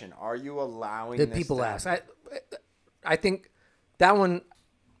question. Are you allowing That this people to ask. happen? I think that one...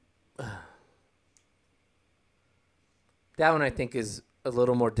 That one I think is a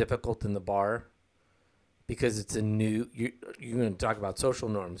little more difficult than the bar because it's a new. You're going to talk about social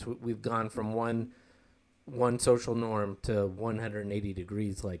norms. We've gone from one social norm to 180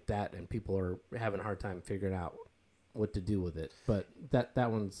 degrees like that, and people are having a hard time figuring out what to do with it. But that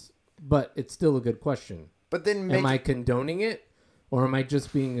one's. But it's still a good question. But then am I condoning it, or am I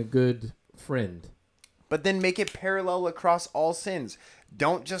just being a good friend? But then make it parallel across all sins.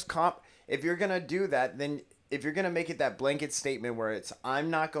 Don't just if you're going to do that, then if you're going to make it that blanket statement where it's, I'm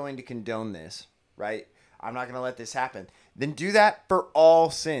not going to condone this, right? I'm not going to let this happen. Then do that for all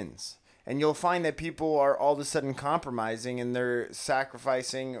sins. And you'll find that people are all of a sudden compromising and they're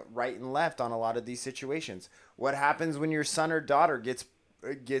sacrificing right and left on a lot of these situations. What happens when your son or daughter gets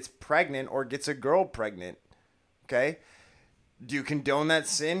pregnant or gets a girl pregnant? Okay? Do you condone that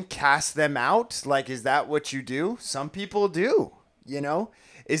sin? Cast them out? Like, is that what you do? Some people do, you know?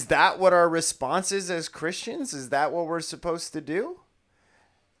 Is that what our response is as Christians? Is that what we're supposed to do?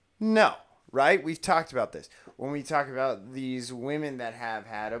 No, right? We've talked about this. When we talk about these women that have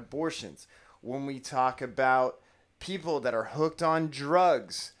had abortions, when we talk about people that are hooked on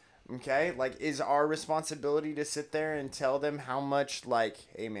drugs, okay? Like, is our responsibility to sit there and tell them how much, like,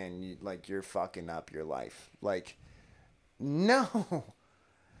 hey, man, you're fucking up your life? Like, no.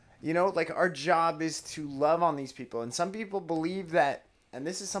 You know, like, our job is to love on these people. And some people believe that, and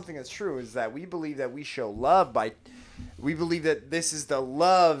this is something that's true, is that we believe that we show love we believe that this is the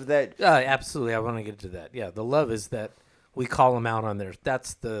love that... absolutely. I want to get to that. Yeah, the love is that we call them out on their...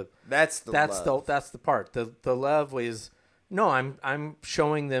 That's the part. The love is, no, I'm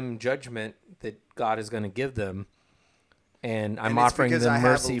showing them judgment that God is going to give them, and I'm offering them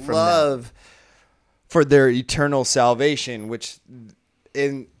mercy from love for their eternal salvation, which...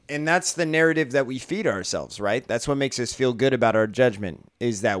 And that's the narrative that we feed ourselves, right? That's what makes us feel good about our judgment,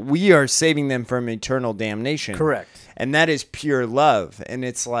 is that we are saving them from eternal damnation. Correct. And that is pure love. And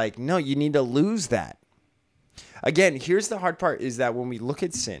it's like, no, you need to lose that. Again, here's the hard part, is that when we look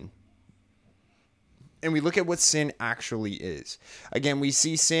at sin, and we look at what sin actually is. Again, we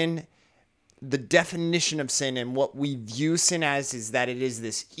see sin, the definition of sin and what we view sin as is that it is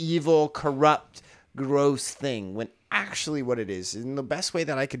this evil, corrupt, gross thing, when actually what it is, and the best way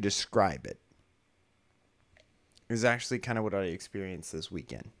that I could describe it, is actually kind of what I experienced this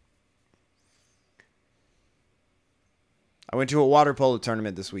weekend. I went to a water polo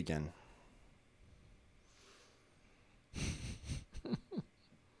tournament this weekend.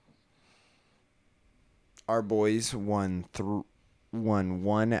 Our boys won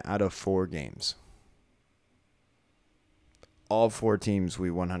 1 out of 4 games. All 4 teams we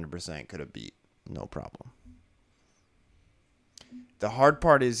 100% could have beat. No problem. The hard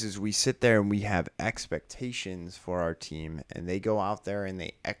part is we sit there and we have expectations for our team, and they go out there and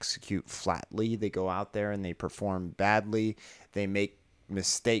they execute flatly. They go out there and they perform badly. They make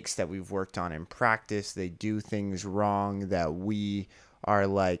mistakes that we've worked on in practice. They do things wrong that we are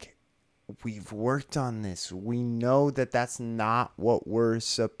like, we've worked on this. We know that that's not what we're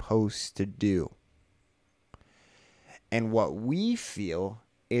supposed to do. And what we feel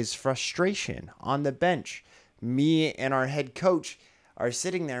is frustration on the bench. Me and our head coach are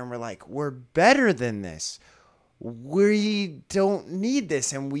sitting there and we're like, we're better than this. We don't need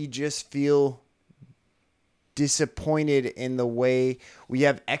this. And we just feel disappointed in the way we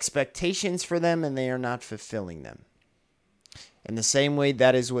have expectations for them and they are not fulfilling them. In the same way,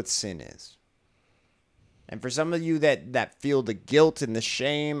 that is what sin is. And for some of you that feel the guilt and the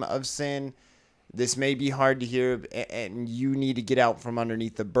shame of sin, this may be hard to hear, and you need to get out from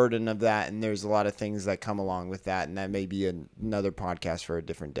underneath the burden of that. And there's a lot of things that come along with that, and that may be another podcast for a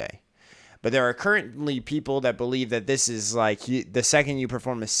different day. But there are currently people that believe that this is like the second you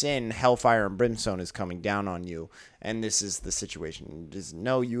perform a sin, hellfire and brimstone is coming down on you. And this is the situation. Just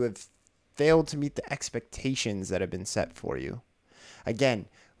know you have failed to meet the expectations that have been set for you. Again,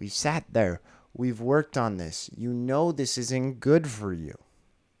 we've sat there. We've worked on this. You know this isn't good for you.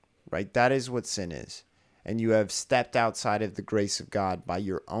 Right? That is what sin is. And you have stepped outside of the grace of God by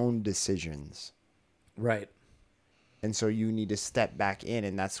your own decisions. Right. And so you need to step back in,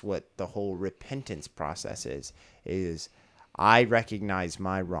 and that's what the whole repentance process is I recognize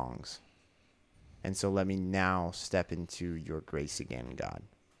my wrongs. And so let me now step into your grace again, God.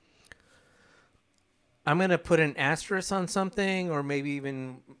 I'm going to put an asterisk on something, or maybe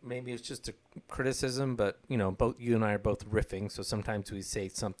it's just a criticism, but both you and I are both riffing. So sometimes we say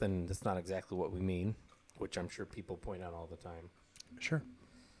something that's not exactly what we mean, which I'm sure people point out all the time. Sure.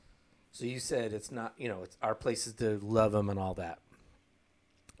 So you said it's not, it's our place is to love them and all that.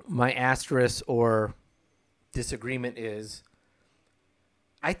 My asterisk or disagreement is,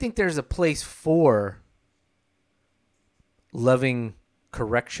 I think there's a place for loving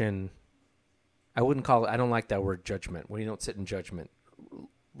correction. I wouldn't call it, I don't like that word judgment, where you don't sit in judgment.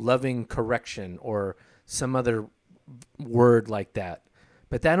 Loving correction or some other word like that.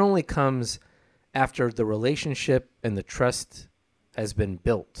 But that only comes after the relationship and the trust has been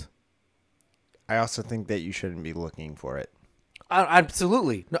built. I also think that you shouldn't be looking for it.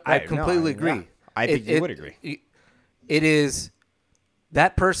 Absolutely. No, I Right, completely agree. yeah. I think you would agree. It is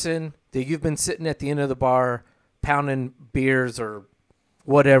that person that you've been sitting at the end of the bar pounding beers or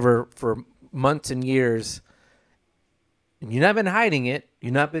whatever for months and years, and you've not been hiding it.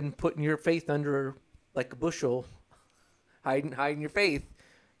 You've not been putting your faith under like a bushel, hiding your faith.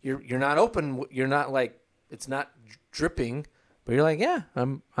 You're not open. You're not like, it's not dripping, but you're like, yeah,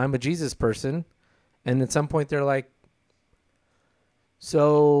 I'm a Jesus person. And at some point they're like,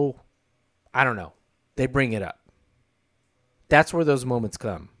 so I don't know. They bring it up. That's where those moments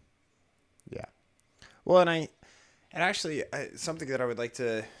come. Yeah. Well, and actually something that I would like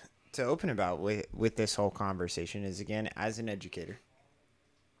to open about with this whole conversation is, again, as an educator,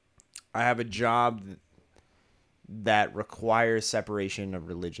 I have a job that requires separation of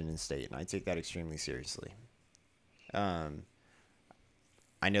religion and state, and I take that extremely seriously.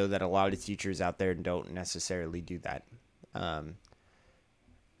 I know that a lot of teachers out there don't necessarily do that.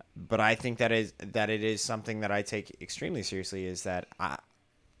 But I think that it is something that I take extremely seriously, is that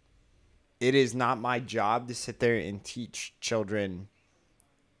it is not my job to sit there and teach children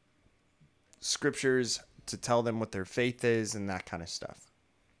scriptures, to tell them what their faith is and that kind of stuff.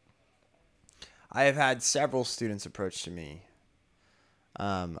 I have had several students approach to me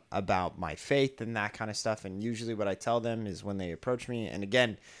about my faith and that kind of stuff. And usually what I tell them is, when they approach me, and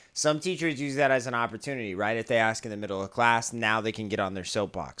again, some teachers use that as an opportunity, right? If they ask in the middle of class, now they can get on their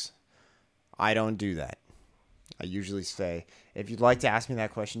soapbox. I don't do that. I usually say, if you'd like to ask me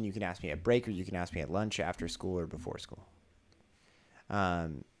that question, you can ask me at break, or you can ask me at lunch, after school, or before school.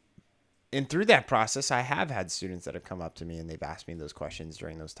 And through that process, I have had students that have come up to me and they've asked me those questions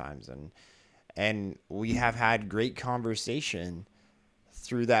during those times. And we have had great conversation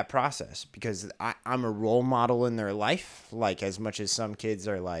through that process, because I'm a role model in their life. Like, as much as some kids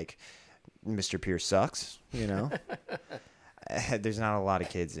are like, Mr. Pierce sucks, there's not a lot of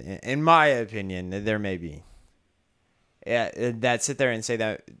kids, in my opinion, there may be, that sit there and say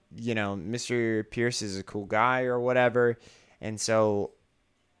that, Mr. Pierce is a cool guy or whatever. And so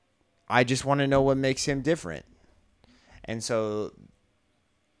I just want to know what makes him different. And so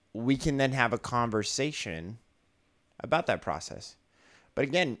we can then have a conversation about that process. But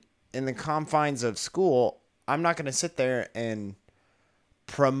again, in the confines of school, I'm not going to sit there and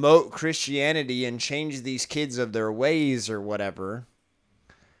promote Christianity and change these kids of their ways or whatever,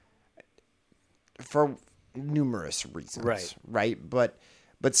 for numerous reasons. Right? But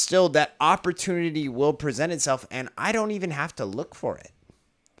still, that opportunity will present itself, and I don't even have to look for it.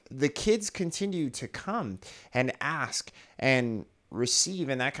 The kids continue to come and ask, and receive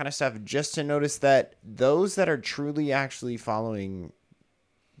and that kind of stuff, just to notice that those that are truly actually following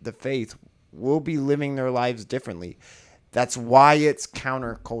the faith will be living their lives differently. That's why it's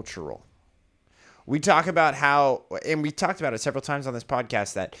countercultural. We talk about how, and we talked about it several times on this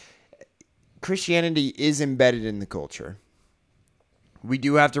podcast, that Christianity is embedded in the culture. We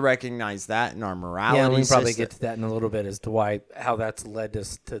do have to recognize that in our morality Yeah, we can probably system. get to that in a little bit as to how that's led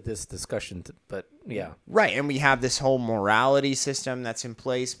us to this discussion. But yeah, Right, and we have this whole morality system that's in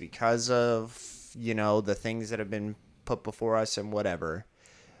place because of, the things that have been put before us and whatever.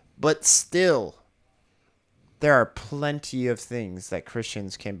 But still, there are plenty of things that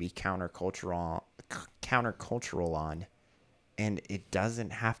Christians can be countercultural on, and it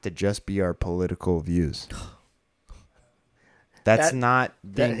doesn't have to just be our political views. That's not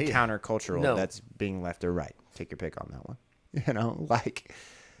being countercultural. No. That's being left or right. Take your pick on that one.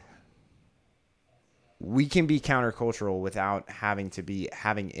 We can be countercultural without having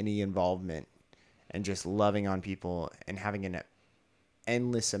any involvement and just loving on people and having an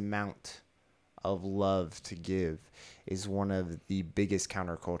endless amount of love to give is one of the biggest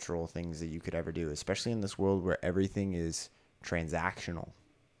countercultural things that you could ever do, especially in this world where everything is transactional.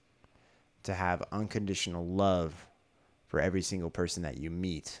 To have unconditional love for every single person that you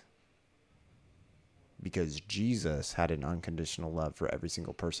meet, because Jesus had an unconditional love for every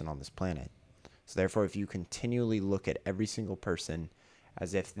single person on this planet. So therefore, if you continually look at every single person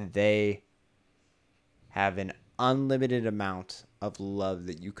as if they have an unlimited amount of love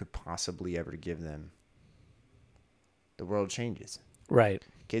that you could possibly ever give them, the world changes. right.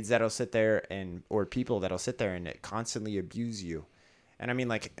 Kids that'll sit there or people that'll sit there and constantly abuse you. And I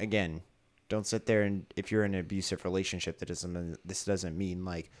mean, again, don't sit there and if you're in an abusive relationship, this doesn't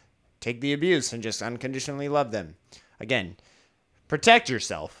mean take the abuse and just unconditionally love them. Again, protect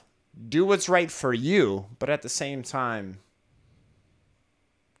yourself. Do what's right for you, but at the same time,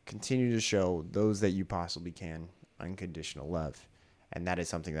 continue to show those that you possibly can unconditional love. And that is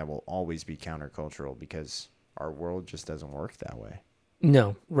something that will always be countercultural because our world just doesn't work that way.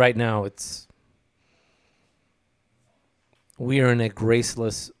 No, right now we are in a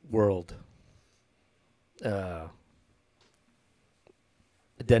graceless world. It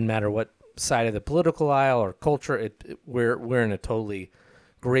doesn't matter what side of the political aisle or culture. We're in a totally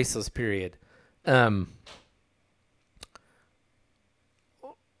graceless period.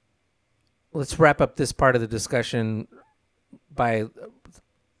 Let's wrap up this part of the discussion by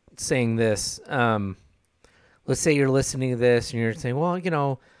saying this. Let's say you're listening to this and you're saying,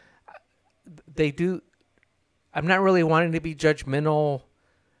 well, they do. I'm not really wanting to be judgmental.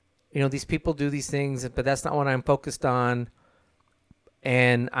 These people do these things, but that's not what I'm focused on.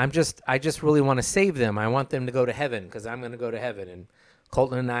 And I just really want to save them. I want them to go to heaven because I'm going to go to heaven. And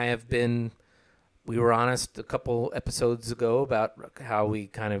Colton and I we were honest a couple episodes ago about how we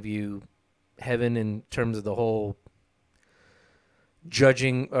kind of view heaven in terms of the whole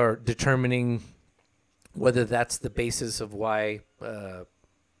judging or determining whether that's the basis of why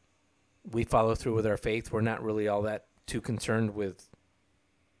we follow through with our faith. We're not really all that too concerned with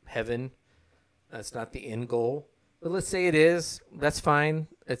heaven. That's not the end goal. But let's say it is. That's fine.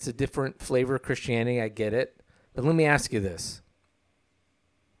 It's a different flavor of Christianity. I get it. But let me ask you this.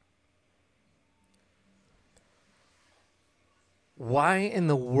 Why in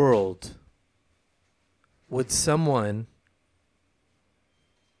the world would someone,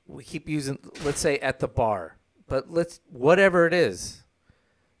 we keep using, let's say at the bar, but whatever it is,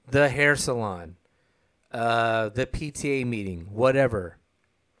 the hair salon, the PTA meeting, whatever,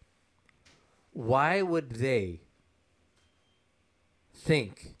 why would they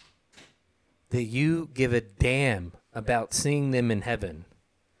think that you give a damn about seeing them in heaven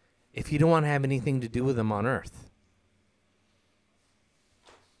if you don't want to have anything to do with them on earth?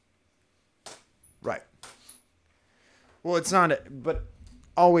 Right. Well, it's not, but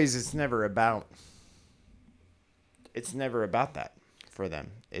always it's never about that for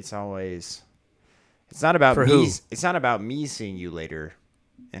them. It's always, it's not about For me. who? It's not about me seeing you later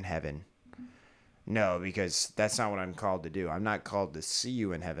in heaven. No, because that's not what I'm called to do. I'm not called to see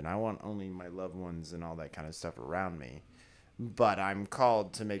you in heaven. I want only my loved ones and all that kind of stuff around me. But I'm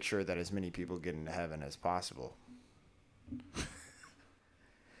called to make sure that as many people get into heaven as possible.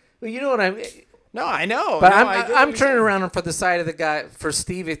 Well, you know what I mean? No, I know. But No, I'm I get what I'm you're turning saying. around for the side of the guy, for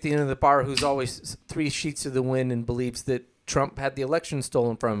Steve at the end of the bar, who's always 3 sheets to the wind and believes that Trump had the election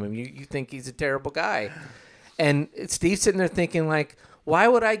stolen from him. You think he's a terrible guy. And Steve's sitting there thinking, like, why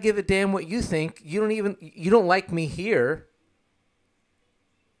would I give a damn what you think? You don't like me here.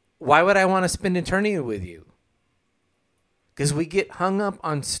 Why would I want to spend eternity with you? Because we get hung up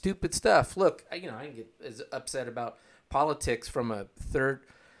on stupid stuff. Look, I can get as upset about politics from a third.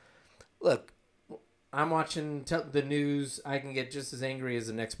 Look, I'm watching the news. I can get just as angry as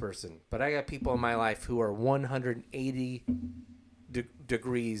the next person. But I got people in my life who are 180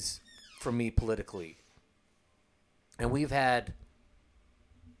 degrees from me politically. And we've had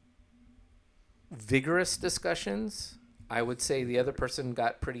vigorous discussions. I would say the other person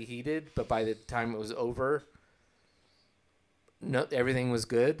got pretty heated, but by the time it was over, no, everything was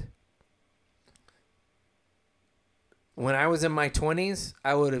good. When I was in my 20s,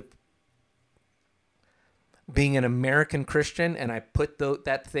 I would have, being an American Christian, and I put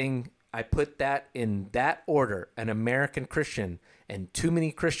that in that order, an American Christian, and too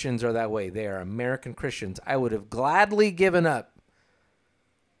many Christians are that way. They are American Christians. I would have gladly given up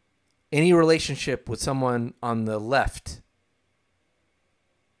any relationship with someone on the left.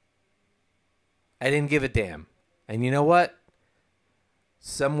 I didn't give a damn. And you know what?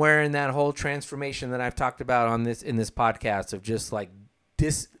 Somewhere in that whole transformation that I've talked about in this podcast of just like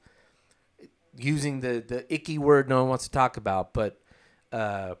using the icky word no one wants to talk about, but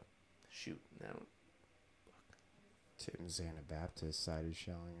Tim's Anabaptist side is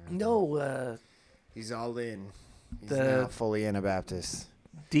showing. Right no, he's all in. He's the- now fully Anabaptist.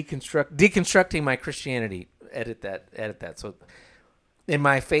 deconstructing my Christianity. Edit that. So, in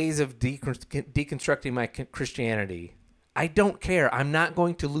my phase of deconstructing my Christianity, I don't care. I'm not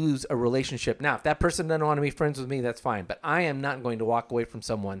going to lose a relationship. Now, if that person doesn't want to be friends with me, that's fine. But I am not going to walk away from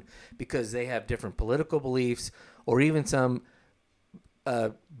someone because they have different political beliefs or even some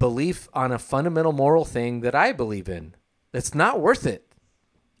belief on a fundamental moral thing that I believe in. It's not worth it.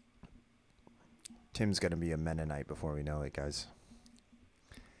 Tim's going to be a Mennonite before we know it, guys.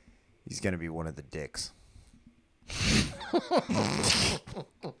 He's going to be one of the dicks.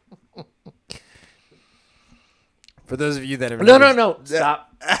 For those of you that have No.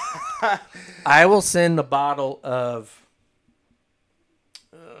 Stop. I will send a bottle of.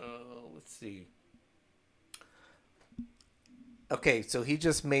 Let's see. Okay, so he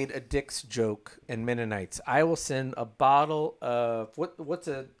just made a Dick's joke in Mennonites. I will send a bottle of what's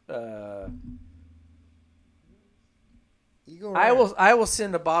a. Eagle I Rare. will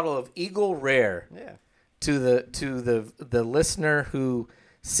send a bottle of Eagle Rare. Yeah. To the listener who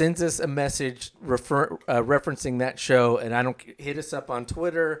sends us a message referencing that show, and I don't hit us up on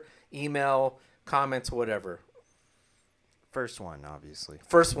Twitter, email, comments, whatever. First one, obviously.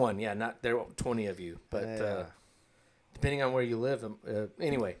 First one, yeah, not there are 20 of you, but Yeah. depending on where you live,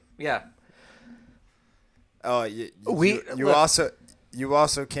 anyway, yeah. Oh, you look- you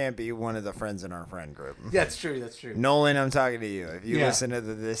also can't be one of the friends in our friend group. That's true. That's true. Nolan, I'm talking to you. If you Yeah. listen to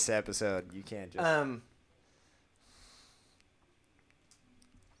this episode, you can't just.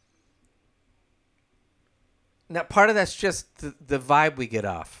 Now, part of that's just the vibe we give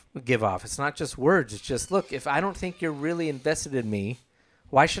off. It's not just words. It's just, look, if I don't think you're really invested in me,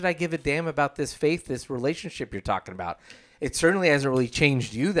 why should I give a damn about this faith, this relationship you're talking about? It certainly hasn't really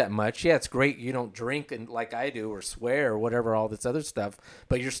changed you that much. Yeah, it's great you don't drink and like I do or swear or whatever, all this other stuff,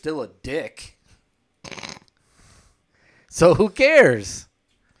 but you're still a dick. So who cares?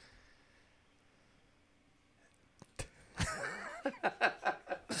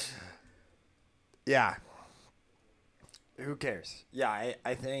 Yeah. Who cares? Yeah,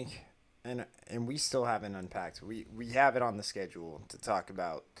 I think, and we still haven't unpacked. We have it on the schedule to talk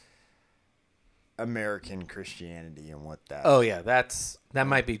about American Christianity and what that. Oh yeah, that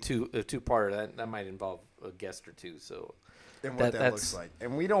might be two-parter. That might involve a guest or two. So and what that that's- looks like.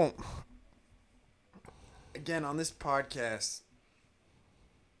 And we don't. Again, on this podcast,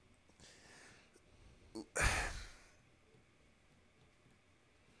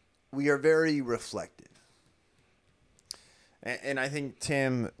 we are very reflective. And I think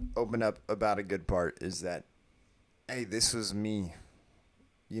Tim opened up about a good part is that, hey, this was me,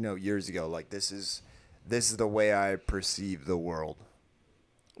 years ago. Like, this is the way I perceive the world.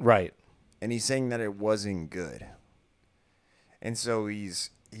 right. And he's saying that it wasn't good. And so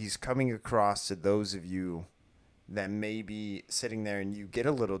he's coming across to those of you that may be sitting there and you get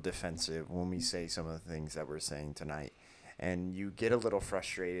a little defensive when we say some of the things that we're saying tonight. And you get a little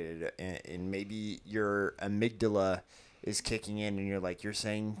frustrated and maybe your amygdala is kicking in and you're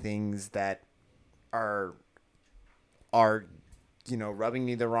saying things that are rubbing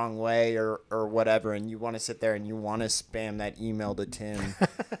me the wrong way or whatever, and you want to sit there and you want to spam that email to Tim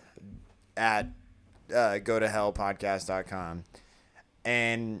at gotohellpodcast.com,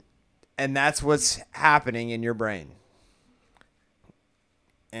 and that's what's happening in your brain,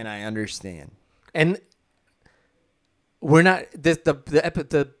 and I understand. And we're not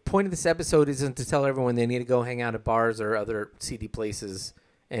the point of this episode isn't to tell everyone they need to go hang out at bars or other seedy places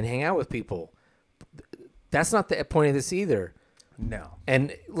and hang out with people. That's not the point of this either. No.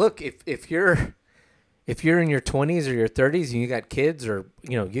 And look, if you're in your 20s or your 30s and you got kids, or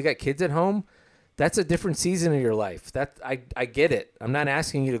you got kids at home, that's a different season of your life. That I get it. I'm not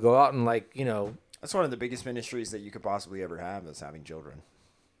asking you to go out and That's one of the biggest ministries that you could possibly ever have, is having children.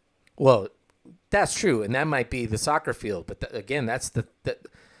 Well, that's true, and that might be the soccer field. But again, that's the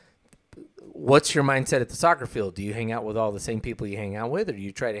what's your mindset at the soccer field? Do you hang out with all the same people you hang out with, or do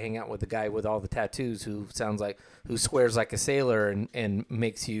you try to hang out with the guy with all the tattoos who swears like a sailor and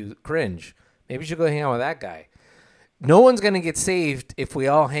makes you cringe? Maybe you should go hang out with that guy. No one's going to get saved if we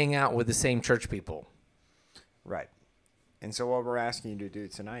all hang out with the same church people. Right. And so what we're asking you to do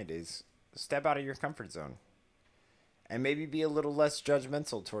tonight is step out of your comfort zone and maybe be a little less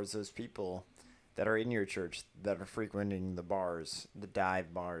judgmental towards those people that are in your church that are frequenting the bars, the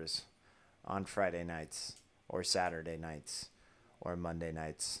dive bars on Friday nights or Saturday nights or Monday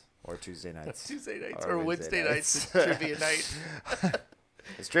nights or Tuesday nights. Tuesday nights or Wednesday nights. nights. Trivia night.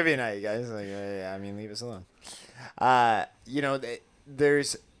 It's trivia night, you guys. Leave us alone.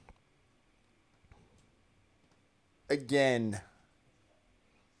 There's, again,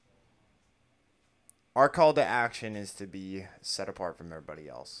 our call to action is to be set apart from everybody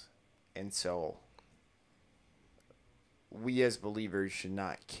else. And so we as believers should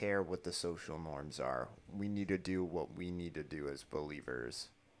not care what the social norms are. We need to do what we need to do as believers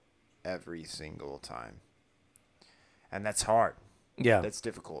every single time. And that's hard. Yeah. That's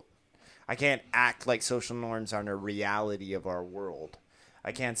difficult. I can't act like social norms aren't a reality of our world.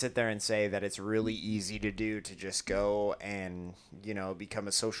 I can't sit there and say that it's really easy to do to just go and, become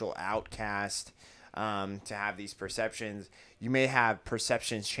a social outcast, to have these perceptions. You may have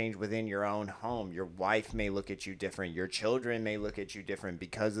perceptions change within your own home. Your wife may look at you different. Your children may look at you different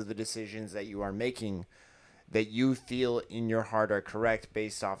because of the decisions that you are making that you feel in your heart are correct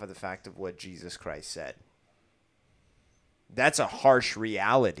based off of the fact of what Jesus Christ said. That's a harsh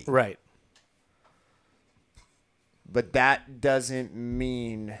reality. Right. But that doesn't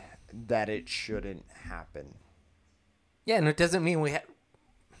mean that it shouldn't happen. Yeah, and it doesn't mean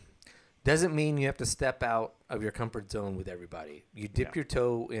doesn't mean you have to step out of your comfort zone with everybody. You dip your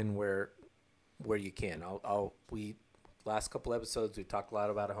toe in where you can. We last couple episodes we talked a lot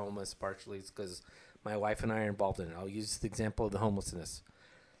about homeless, partially because my wife and I are involved in it. I'll use the example of the homelessness.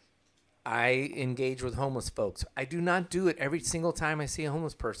 I engage with homeless folks. I do not do it every single time I see a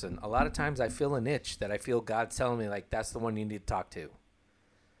homeless person. A lot of times I feel an itch that I feel God's telling me, like, that's the one you need to talk to.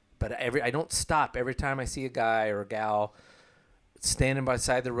 But I don't stop every time I see a guy or a gal standing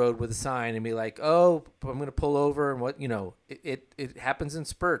beside the road with a sign and be like, oh, I'm going to pull over. And it happens in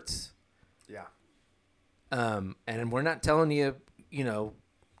spurts. Yeah. And we're not telling you,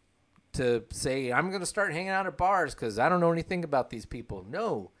 to say, I'm going to start hanging out at bars because I don't know anything about these people.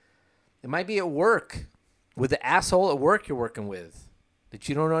 No. It might be at work with the asshole at work you're working with that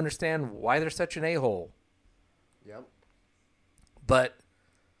you don't understand why they're such an a-hole. Yep. But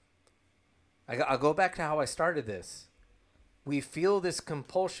I'll go back to how I started this. We feel this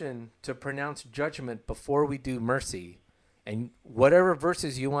compulsion to pronounce judgment before we do mercy. And whatever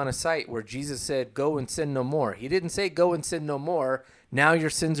verses you want to cite where Jesus said, go and sin no more. He didn't say go and sin no more. Now your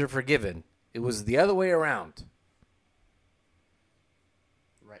sins are forgiven. It was the other way around.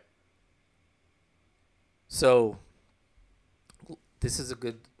 So, this is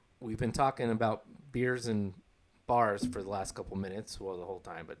we've been talking about beers and bars for the last couple minutes, well, the whole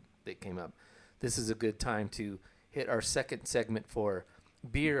time, but they came up. This is a good time to hit our second segment for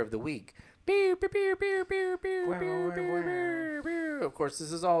Beer of the Week. Beer, beer, beer, beer, beer, beer, beer, beer, beer. Of course,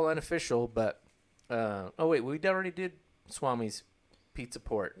 this is all unofficial, but, we already did Swami's Pizza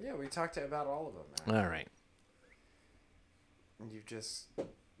Port. Yeah, we talked about all of them, man. All right. You just...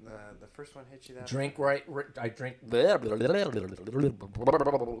 The first one hit you that Drink right. I drink.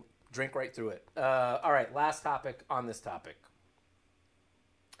 Drink right through it. All right. Last topic on this topic.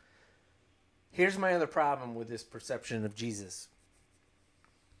 Here's my other problem with this perception of Jesus.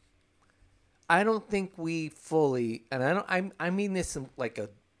 I don't think we fully, and I mean this like a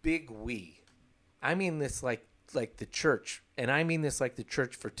big we. I mean this like the church, and I mean this like the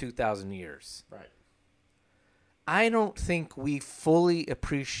church for 2,000 years. Right. I don't think we fully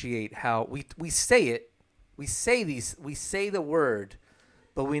appreciate how we say it. We say the word,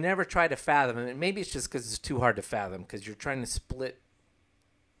 but we never try to fathom it. And maybe it's just because it's too hard to fathom because you're trying to split.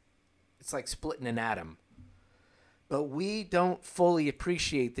 It's like splitting an atom. But we don't fully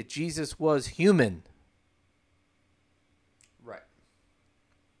appreciate that Jesus was human. Right.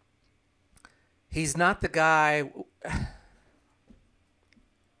 He's not the guy.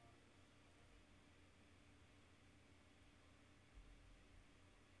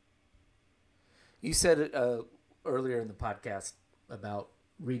 You said it earlier in the podcast about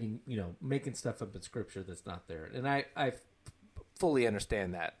reading, making stuff up in scripture that's not there. And I fully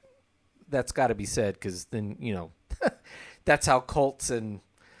understand that. That's got to be said because then, that's how cults and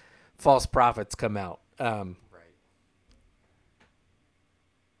false prophets come out. Right.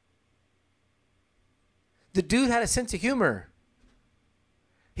 The dude had a sense of humor.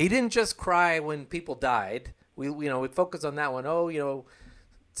 He didn't just cry when people died. We focus on that one. Oh,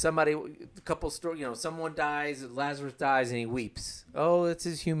 somebody, a couple stories, someone dies, Lazarus dies, and he weeps. Oh, it's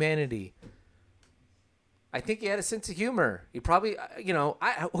his humanity. I think he had a sense of humor. He probably,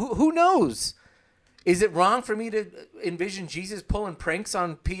 who knows? Is it wrong for me to envision Jesus pulling pranks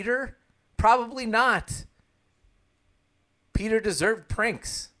on Peter? Probably not. Peter deserved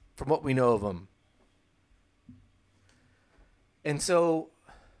pranks from what we know of him. And so,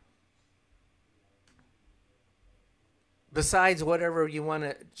 besides whatever you want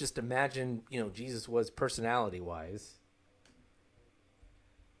to just imagine, Jesus was personality-wise,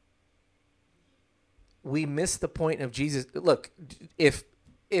 we miss the point of Jesus. Look, if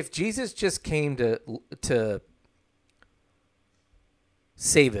Jesus just came to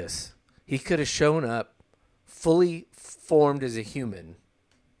save us, he could have shown up fully formed as a human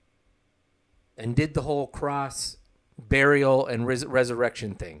and did the whole cross, burial, and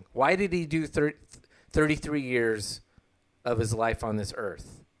resurrection thing. Why did he do 33 years of his life on this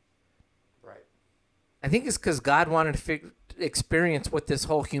earth? Right. I think it's because God wanted to experience what this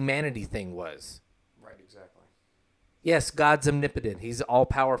whole humanity thing was. Right, exactly. Yes, God's omnipotent. He's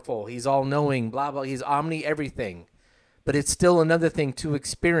all-powerful. He's all-knowing, blah, blah. He's omni-everything. But it's still another thing to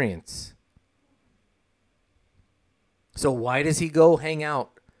experience. So why does he go hang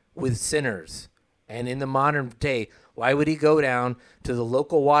out with sinners? And in the modern day, why would he go down to the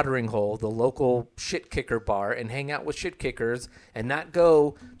local watering hole, the local shit kicker bar, and hang out with shit kickers, and not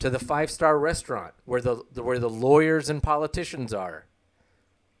go to the 5-star restaurant where the lawyers and politicians are?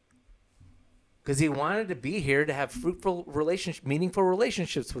 Because he wanted to be here to have fruitful meaningful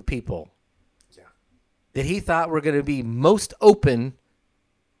relationships with people. Yeah. That he thought were going to be most open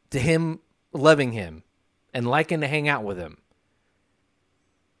to him loving him and liking to hang out with him.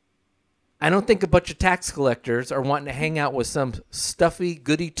 I don't think a bunch of tax collectors are wanting to hang out with some stuffy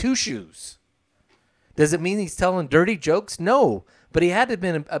goody two-shoes. Does it mean he's telling dirty jokes? No, but he had to have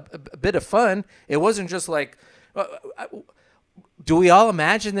been a bit of fun. It wasn't just like, do we all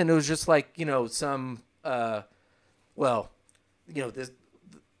imagine that it was just like, some, the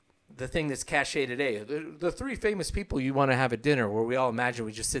thing that's cachet today, the 3 famous people you want to have at dinner, where we all imagine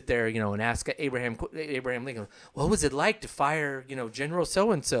we just sit there, and ask Abraham Lincoln, what was it like to fire, General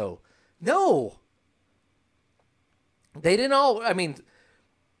so-and-so? No. They didn't all,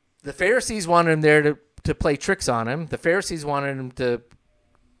 the Pharisees wanted him there to play tricks on him. The Pharisees wanted him to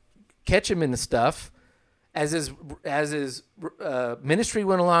catch him in the stuff. As his ministry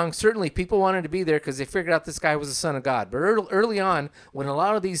went along, certainly people wanted to be there because they figured out this guy was the Son of God. But early on, when a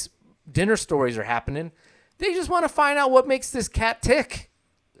lot of these dinner stories are happening, they just want to find out what makes this cat tick.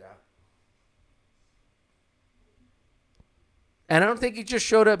 And I don't think he just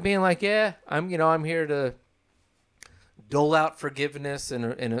showed up being like, yeah, I'm here to dole out forgiveness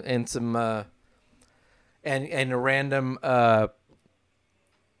and some and a random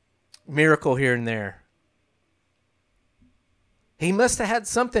miracle here and there. He must have had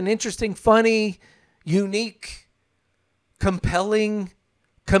something interesting, funny, unique, compelling,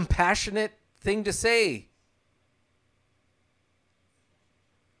 compassionate thing to say.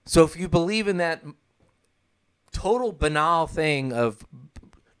 So if you believe in that total banal thing of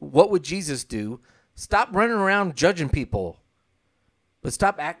what would Jesus do, stop running around judging people, but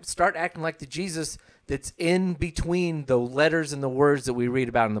start acting like the Jesus that's in between the letters and the words that we read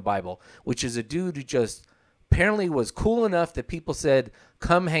about in the Bible, which is a dude who just apparently was cool enough that people said,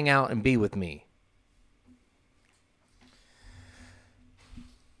 come hang out and be with me.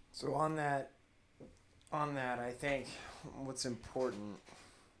 So on that, I think what's important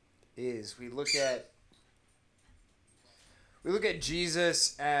is we look at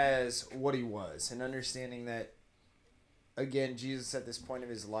Jesus as what he was, and understanding that, again, Jesus at this point of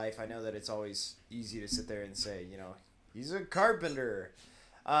his life, I know that it's always easy to sit there and say, he's a carpenter.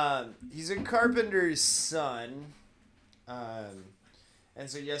 He's a carpenter's son. And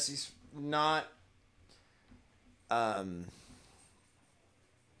so, yes, he's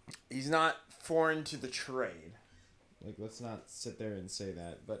not foreign to the trade. Like, let's not sit there and say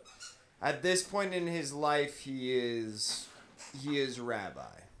that. But at this point in his life, he is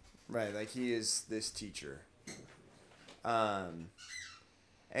rabbi, right? Like, he is this teacher. And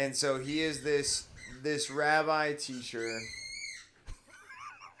so he is this rabbi teacher.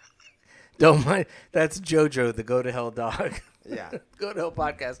 Don't mind. That's JoJo, the Go to Hell dog. Yeah. Go to Hell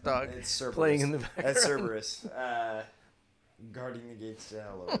podcast dog. It's Cerberus. Playing in the background. That's Cerberus. Guarding the gates to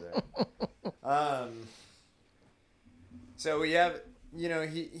hell over there. So we have,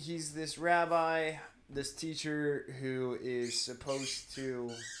 he's this rabbi, this teacher who is supposed to...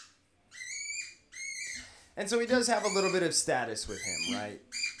 And so he does have a little bit of status with him, right?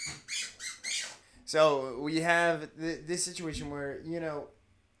 So we have this situation where,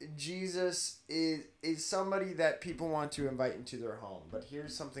 Jesus is somebody that people want to invite into their home. But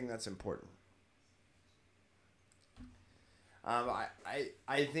here's something that's important. I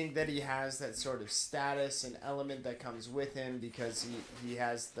think that he has that sort of status and element that comes with him because he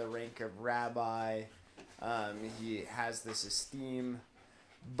has the rank of rabbi. He has this esteem.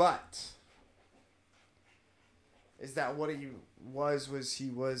 But is that what he was he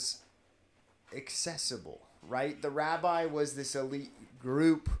was accessible, right? The rabbi was this elite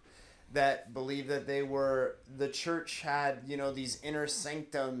group that believed that the church had, these inner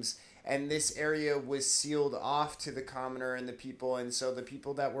sanctums, and this area was sealed off to the commoner and the people. And so the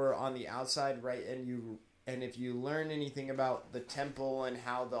people that were on the outside, right, and if you learn anything about the temple and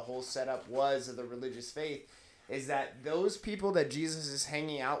how the whole setup was of the religious faith, is that those people that Jesus is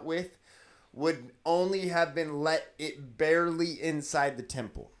hanging out with would only have been let it barely inside the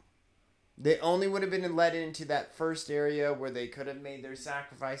temple. They only would have been let into that first area where they could have made their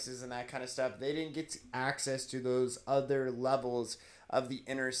sacrifices and that kind of stuff. They didn't get access to those other levels of the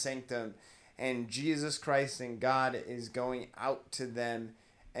inner sanctum. And Jesus Christ and God is going out to them,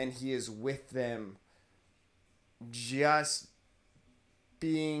 and he is with them, just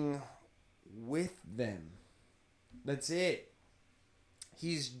being with them. That's it.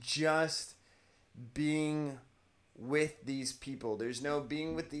 He's just being with these people. There's no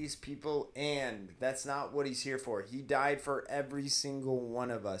being with these people, and that's not what he's here for. He died for every single one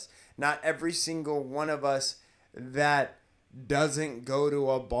of us. Not every single one of us that doesn't go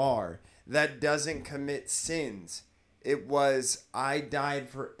to a bar, that doesn't commit sins. It was, I died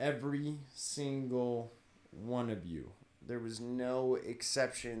for every single one of you. There was no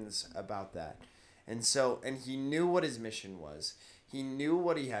exceptions about that. And he knew what his mission was. He knew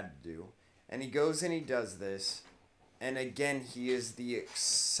what he had to do. And he goes and he does this. And again, he is the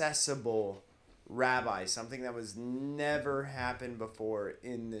accessible rabbi, something that was never happened before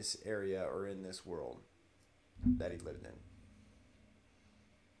in this area or in this world that he lived in.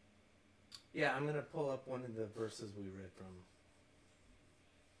 Yeah, I'm going to pull up one of the verses we read from.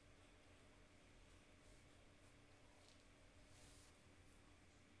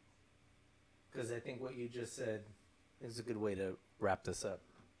 Because I think what you just said is a good way to wrap this up.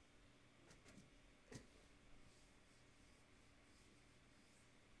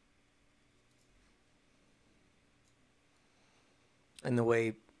 And the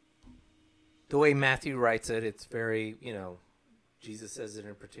way Matthew writes it, it's very, Jesus says it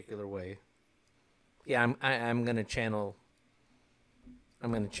in a particular way. Yeah, I'm going to channel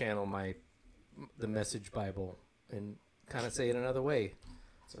the Message Bible and kind of say it another way.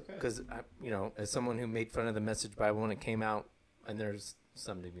 It's okay. Because, as someone who made fun of the Message Bible when it came out, and there's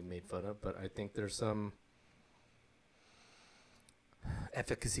some to be made fun of, but I think there's some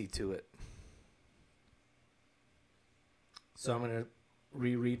efficacy to it. So I'm going to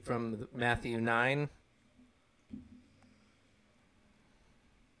reread from Matthew 9.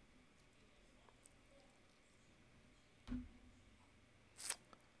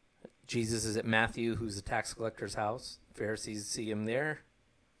 Jesus is at Matthew, who's a tax collector's house. Pharisees see him there.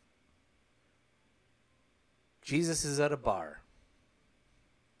 Jesus is at a bar.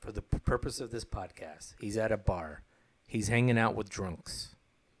 For the purpose of this podcast, he's at a bar. He's hanging out with drunks.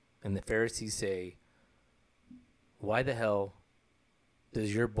 And the Pharisees say, why the hell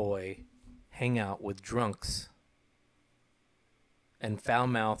does your boy hang out with drunks and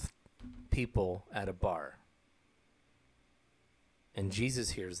foul-mouthed people at a bar? And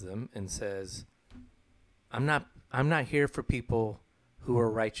Jesus hears them and says, I'm not here for people who are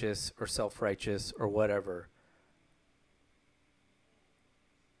righteous or self-righteous or whatever.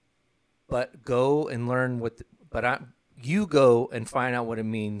 But go and learn you go and find out what it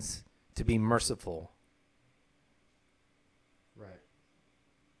means to be merciful. Right.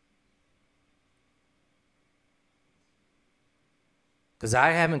 Because I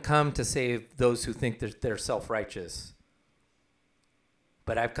haven't come to save those who think that they're self-righteous.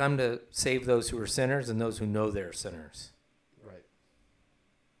 But I've come to save those who are sinners and those who know they're sinners. Right.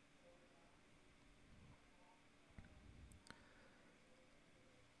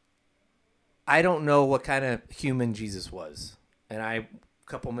 I don't know what kind of human Jesus was. And a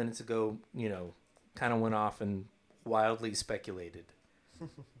couple minutes ago, kind of went off and wildly speculated.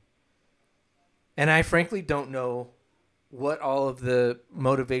 And I frankly don't know what all of the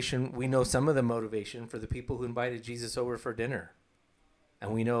motivation, we know some of the motivation for the people who invited Jesus over for dinner.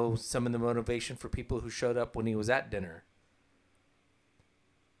 And we know some of the motivation for people who showed up when he was at dinner.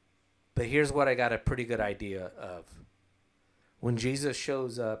 But here's what I got a pretty good idea of. When Jesus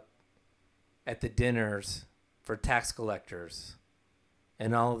shows up at the dinners for tax collectors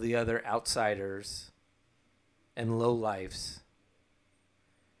and all of the other outsiders and lowlifes,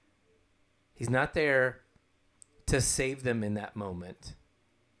 he's not there to save them in that moment.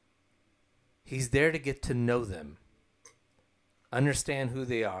 He's there to get to know them, understand who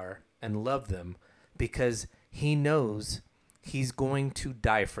they are, and love them because he knows he's going to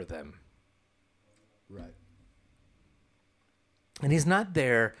die for them. Right. And he's not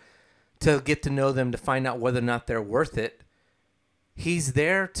there to get to know them to find out whether or not they're worth it. He's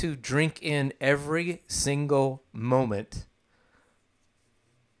there to drink in every single moment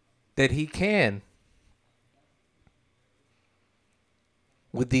that he can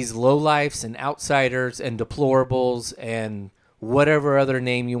with these lowlifes and outsiders and deplorables and whatever other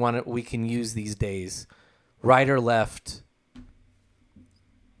name you want we can use these days. Right or left,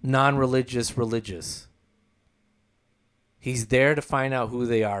 non-religious, religious. He's there to find out who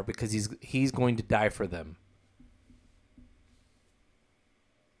they are because he's going to die for them.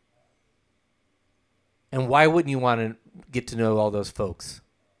 And why wouldn't you want to get to know all those folks?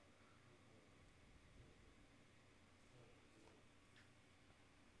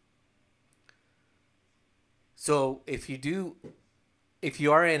 So if you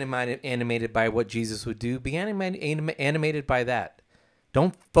are animated by what Jesus would do, be animated by that.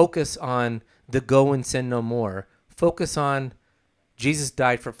 Don't focus on the go and sin no more. Focus on Jesus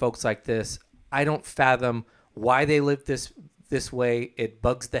died for folks like this. I don't fathom why they live this way. It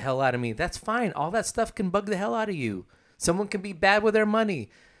bugs the hell out of me. That's fine. All that stuff can bug the hell out of you. Someone can be bad with their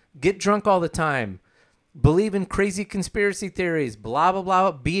money, get drunk all the time, believe in crazy conspiracy theories, blah, blah,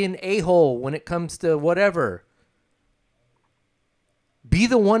 blah, be an a-hole when it comes to whatever. Be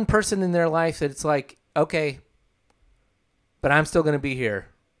the one person in their life that it's like, okay, but I'm still going to be here,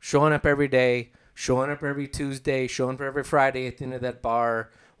 showing up every day, showing up every Tuesday, showing up every Friday at the end of that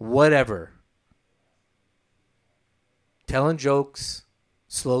bar, whatever. Telling jokes,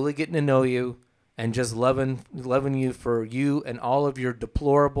 slowly getting to know you, and just loving you for you and all of your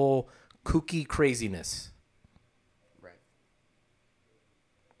deplorable, kooky craziness. Right.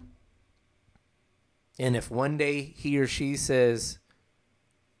 And if one day he or she says,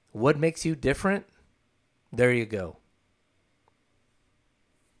 what makes you different? There you go.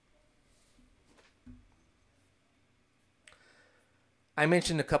 I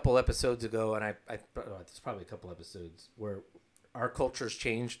mentioned a couple episodes ago, and it's probably a couple episodes where our culture's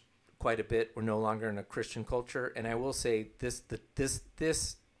changed quite a bit. We're no longer in a Christian culture, and I will say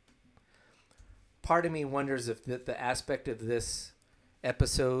this part of me wonders if the aspect of this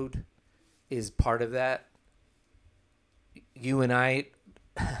episode is part of that. You and I,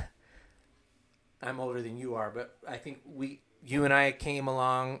 I'm older than you are, but I think you and I came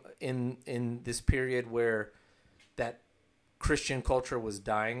along in this period where that Christian culture was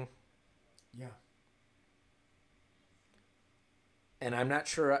dying. Yeah. And I'm not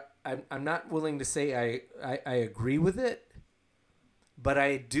sure, I'm not willing to say I agree with it, but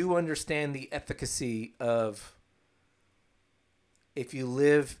I do understand the efficacy of if you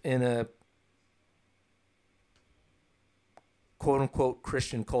live in a quote-unquote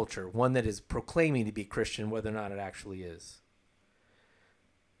Christian culture, one that is proclaiming to be Christian, whether or not it actually is,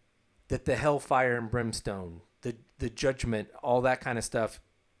 that the hellfire and brimstone, the judgment, all that kind of stuff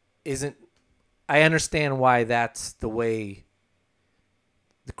isn't... I understand why that's the way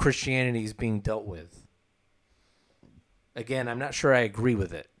the Christianity is being dealt with. Again, I'm not sure I agree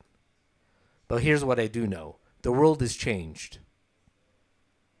with it. But here's what I do know. The world has changed.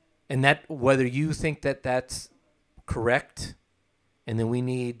 And that, whether you think that that's correct, and then we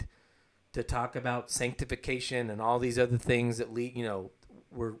need to talk about sanctification and all these other things that lead,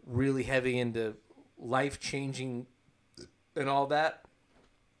 we're really heavy into life-changing and all that.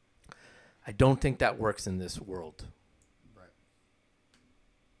 I don't think that works in this world. Right.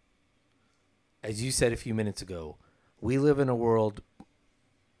 As you said a few minutes ago, we live in a world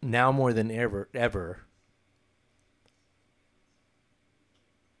now more than ever,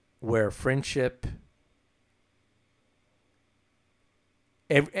 where friendship,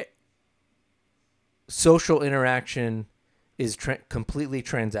 social interaction is completely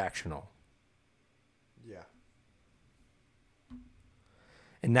transactional. Yeah.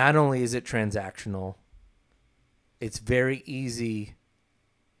 And not only is it transactional, it's very easy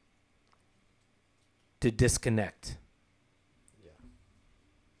to disconnect. Yeah.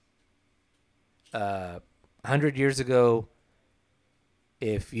 100 years ago,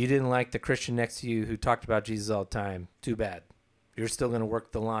 if you didn't like the Christian next to you who talked about Jesus all the time, too bad. You're still going to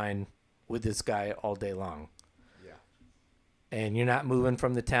work the line with this guy all day long. Yeah. And you're not moving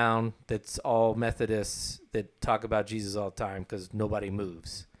from the town that's all Methodists that talk about Jesus all the time, because nobody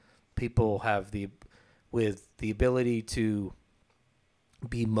moves. People have the ability to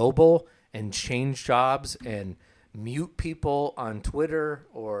be mobile and change jobs and mute people on Twitter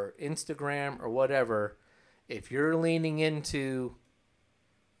or Instagram or whatever. If you're leaning into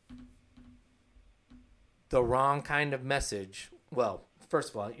the wrong kind of message, well, first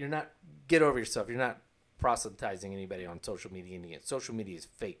of all, get over yourself. You're not proselytizing anybody on social media. Social media is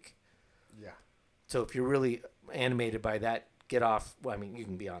fake. Yeah. So if you're really animated by that, get off. Well, I mean, you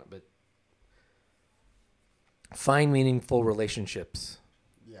can be on it, but find meaningful relationships.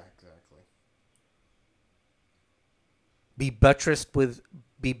 Yeah, exactly. Be buttressed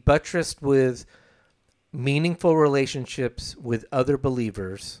with meaningful relationships with other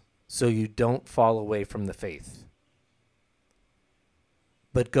believers, so you don't fall away from the faith.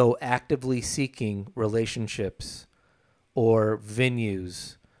 But go actively seeking relationships or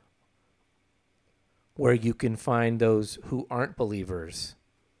venues where you can find those who aren't believers,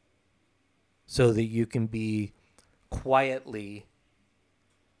 so that you can be quietly,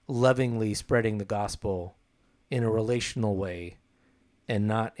 lovingly spreading the gospel in a relational way and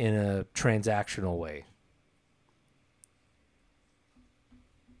not in a transactional way.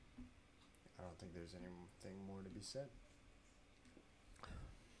 I don't think there's anything more to be said.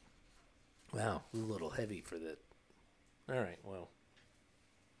 Wow, a little heavy for that. All right, well,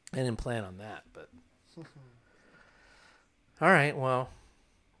 I didn't plan on that, but all right, well,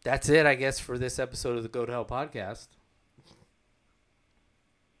 that's it, I guess, for this episode of the Go to Hell podcast.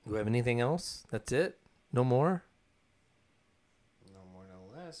 Do we have anything else? That's it? No more? No more, no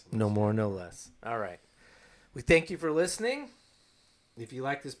less. No more, no less. All right. We thank you for listening. If you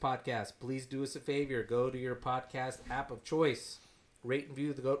like this podcast, please do us a favor. Go to your podcast app of choice. Rate and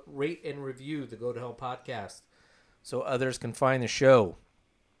review the Go to Hell podcast so others can find the show.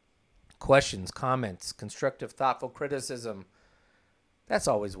 Questions, comments, constructive, thoughtful criticism. That's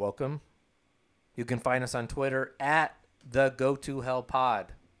always welcome. You can find us on Twitter at the Go to Hell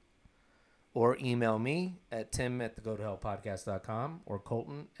Pod, or email me at tim@thegotohellpodcast.com or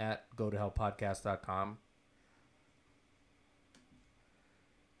Colton at gotohellpodcast.com.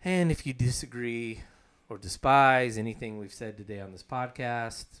 And if you disagree or despise anything we've said today on this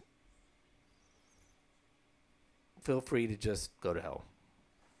podcast, feel free to just go to hell.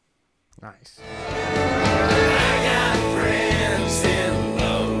 Nice. I got friends in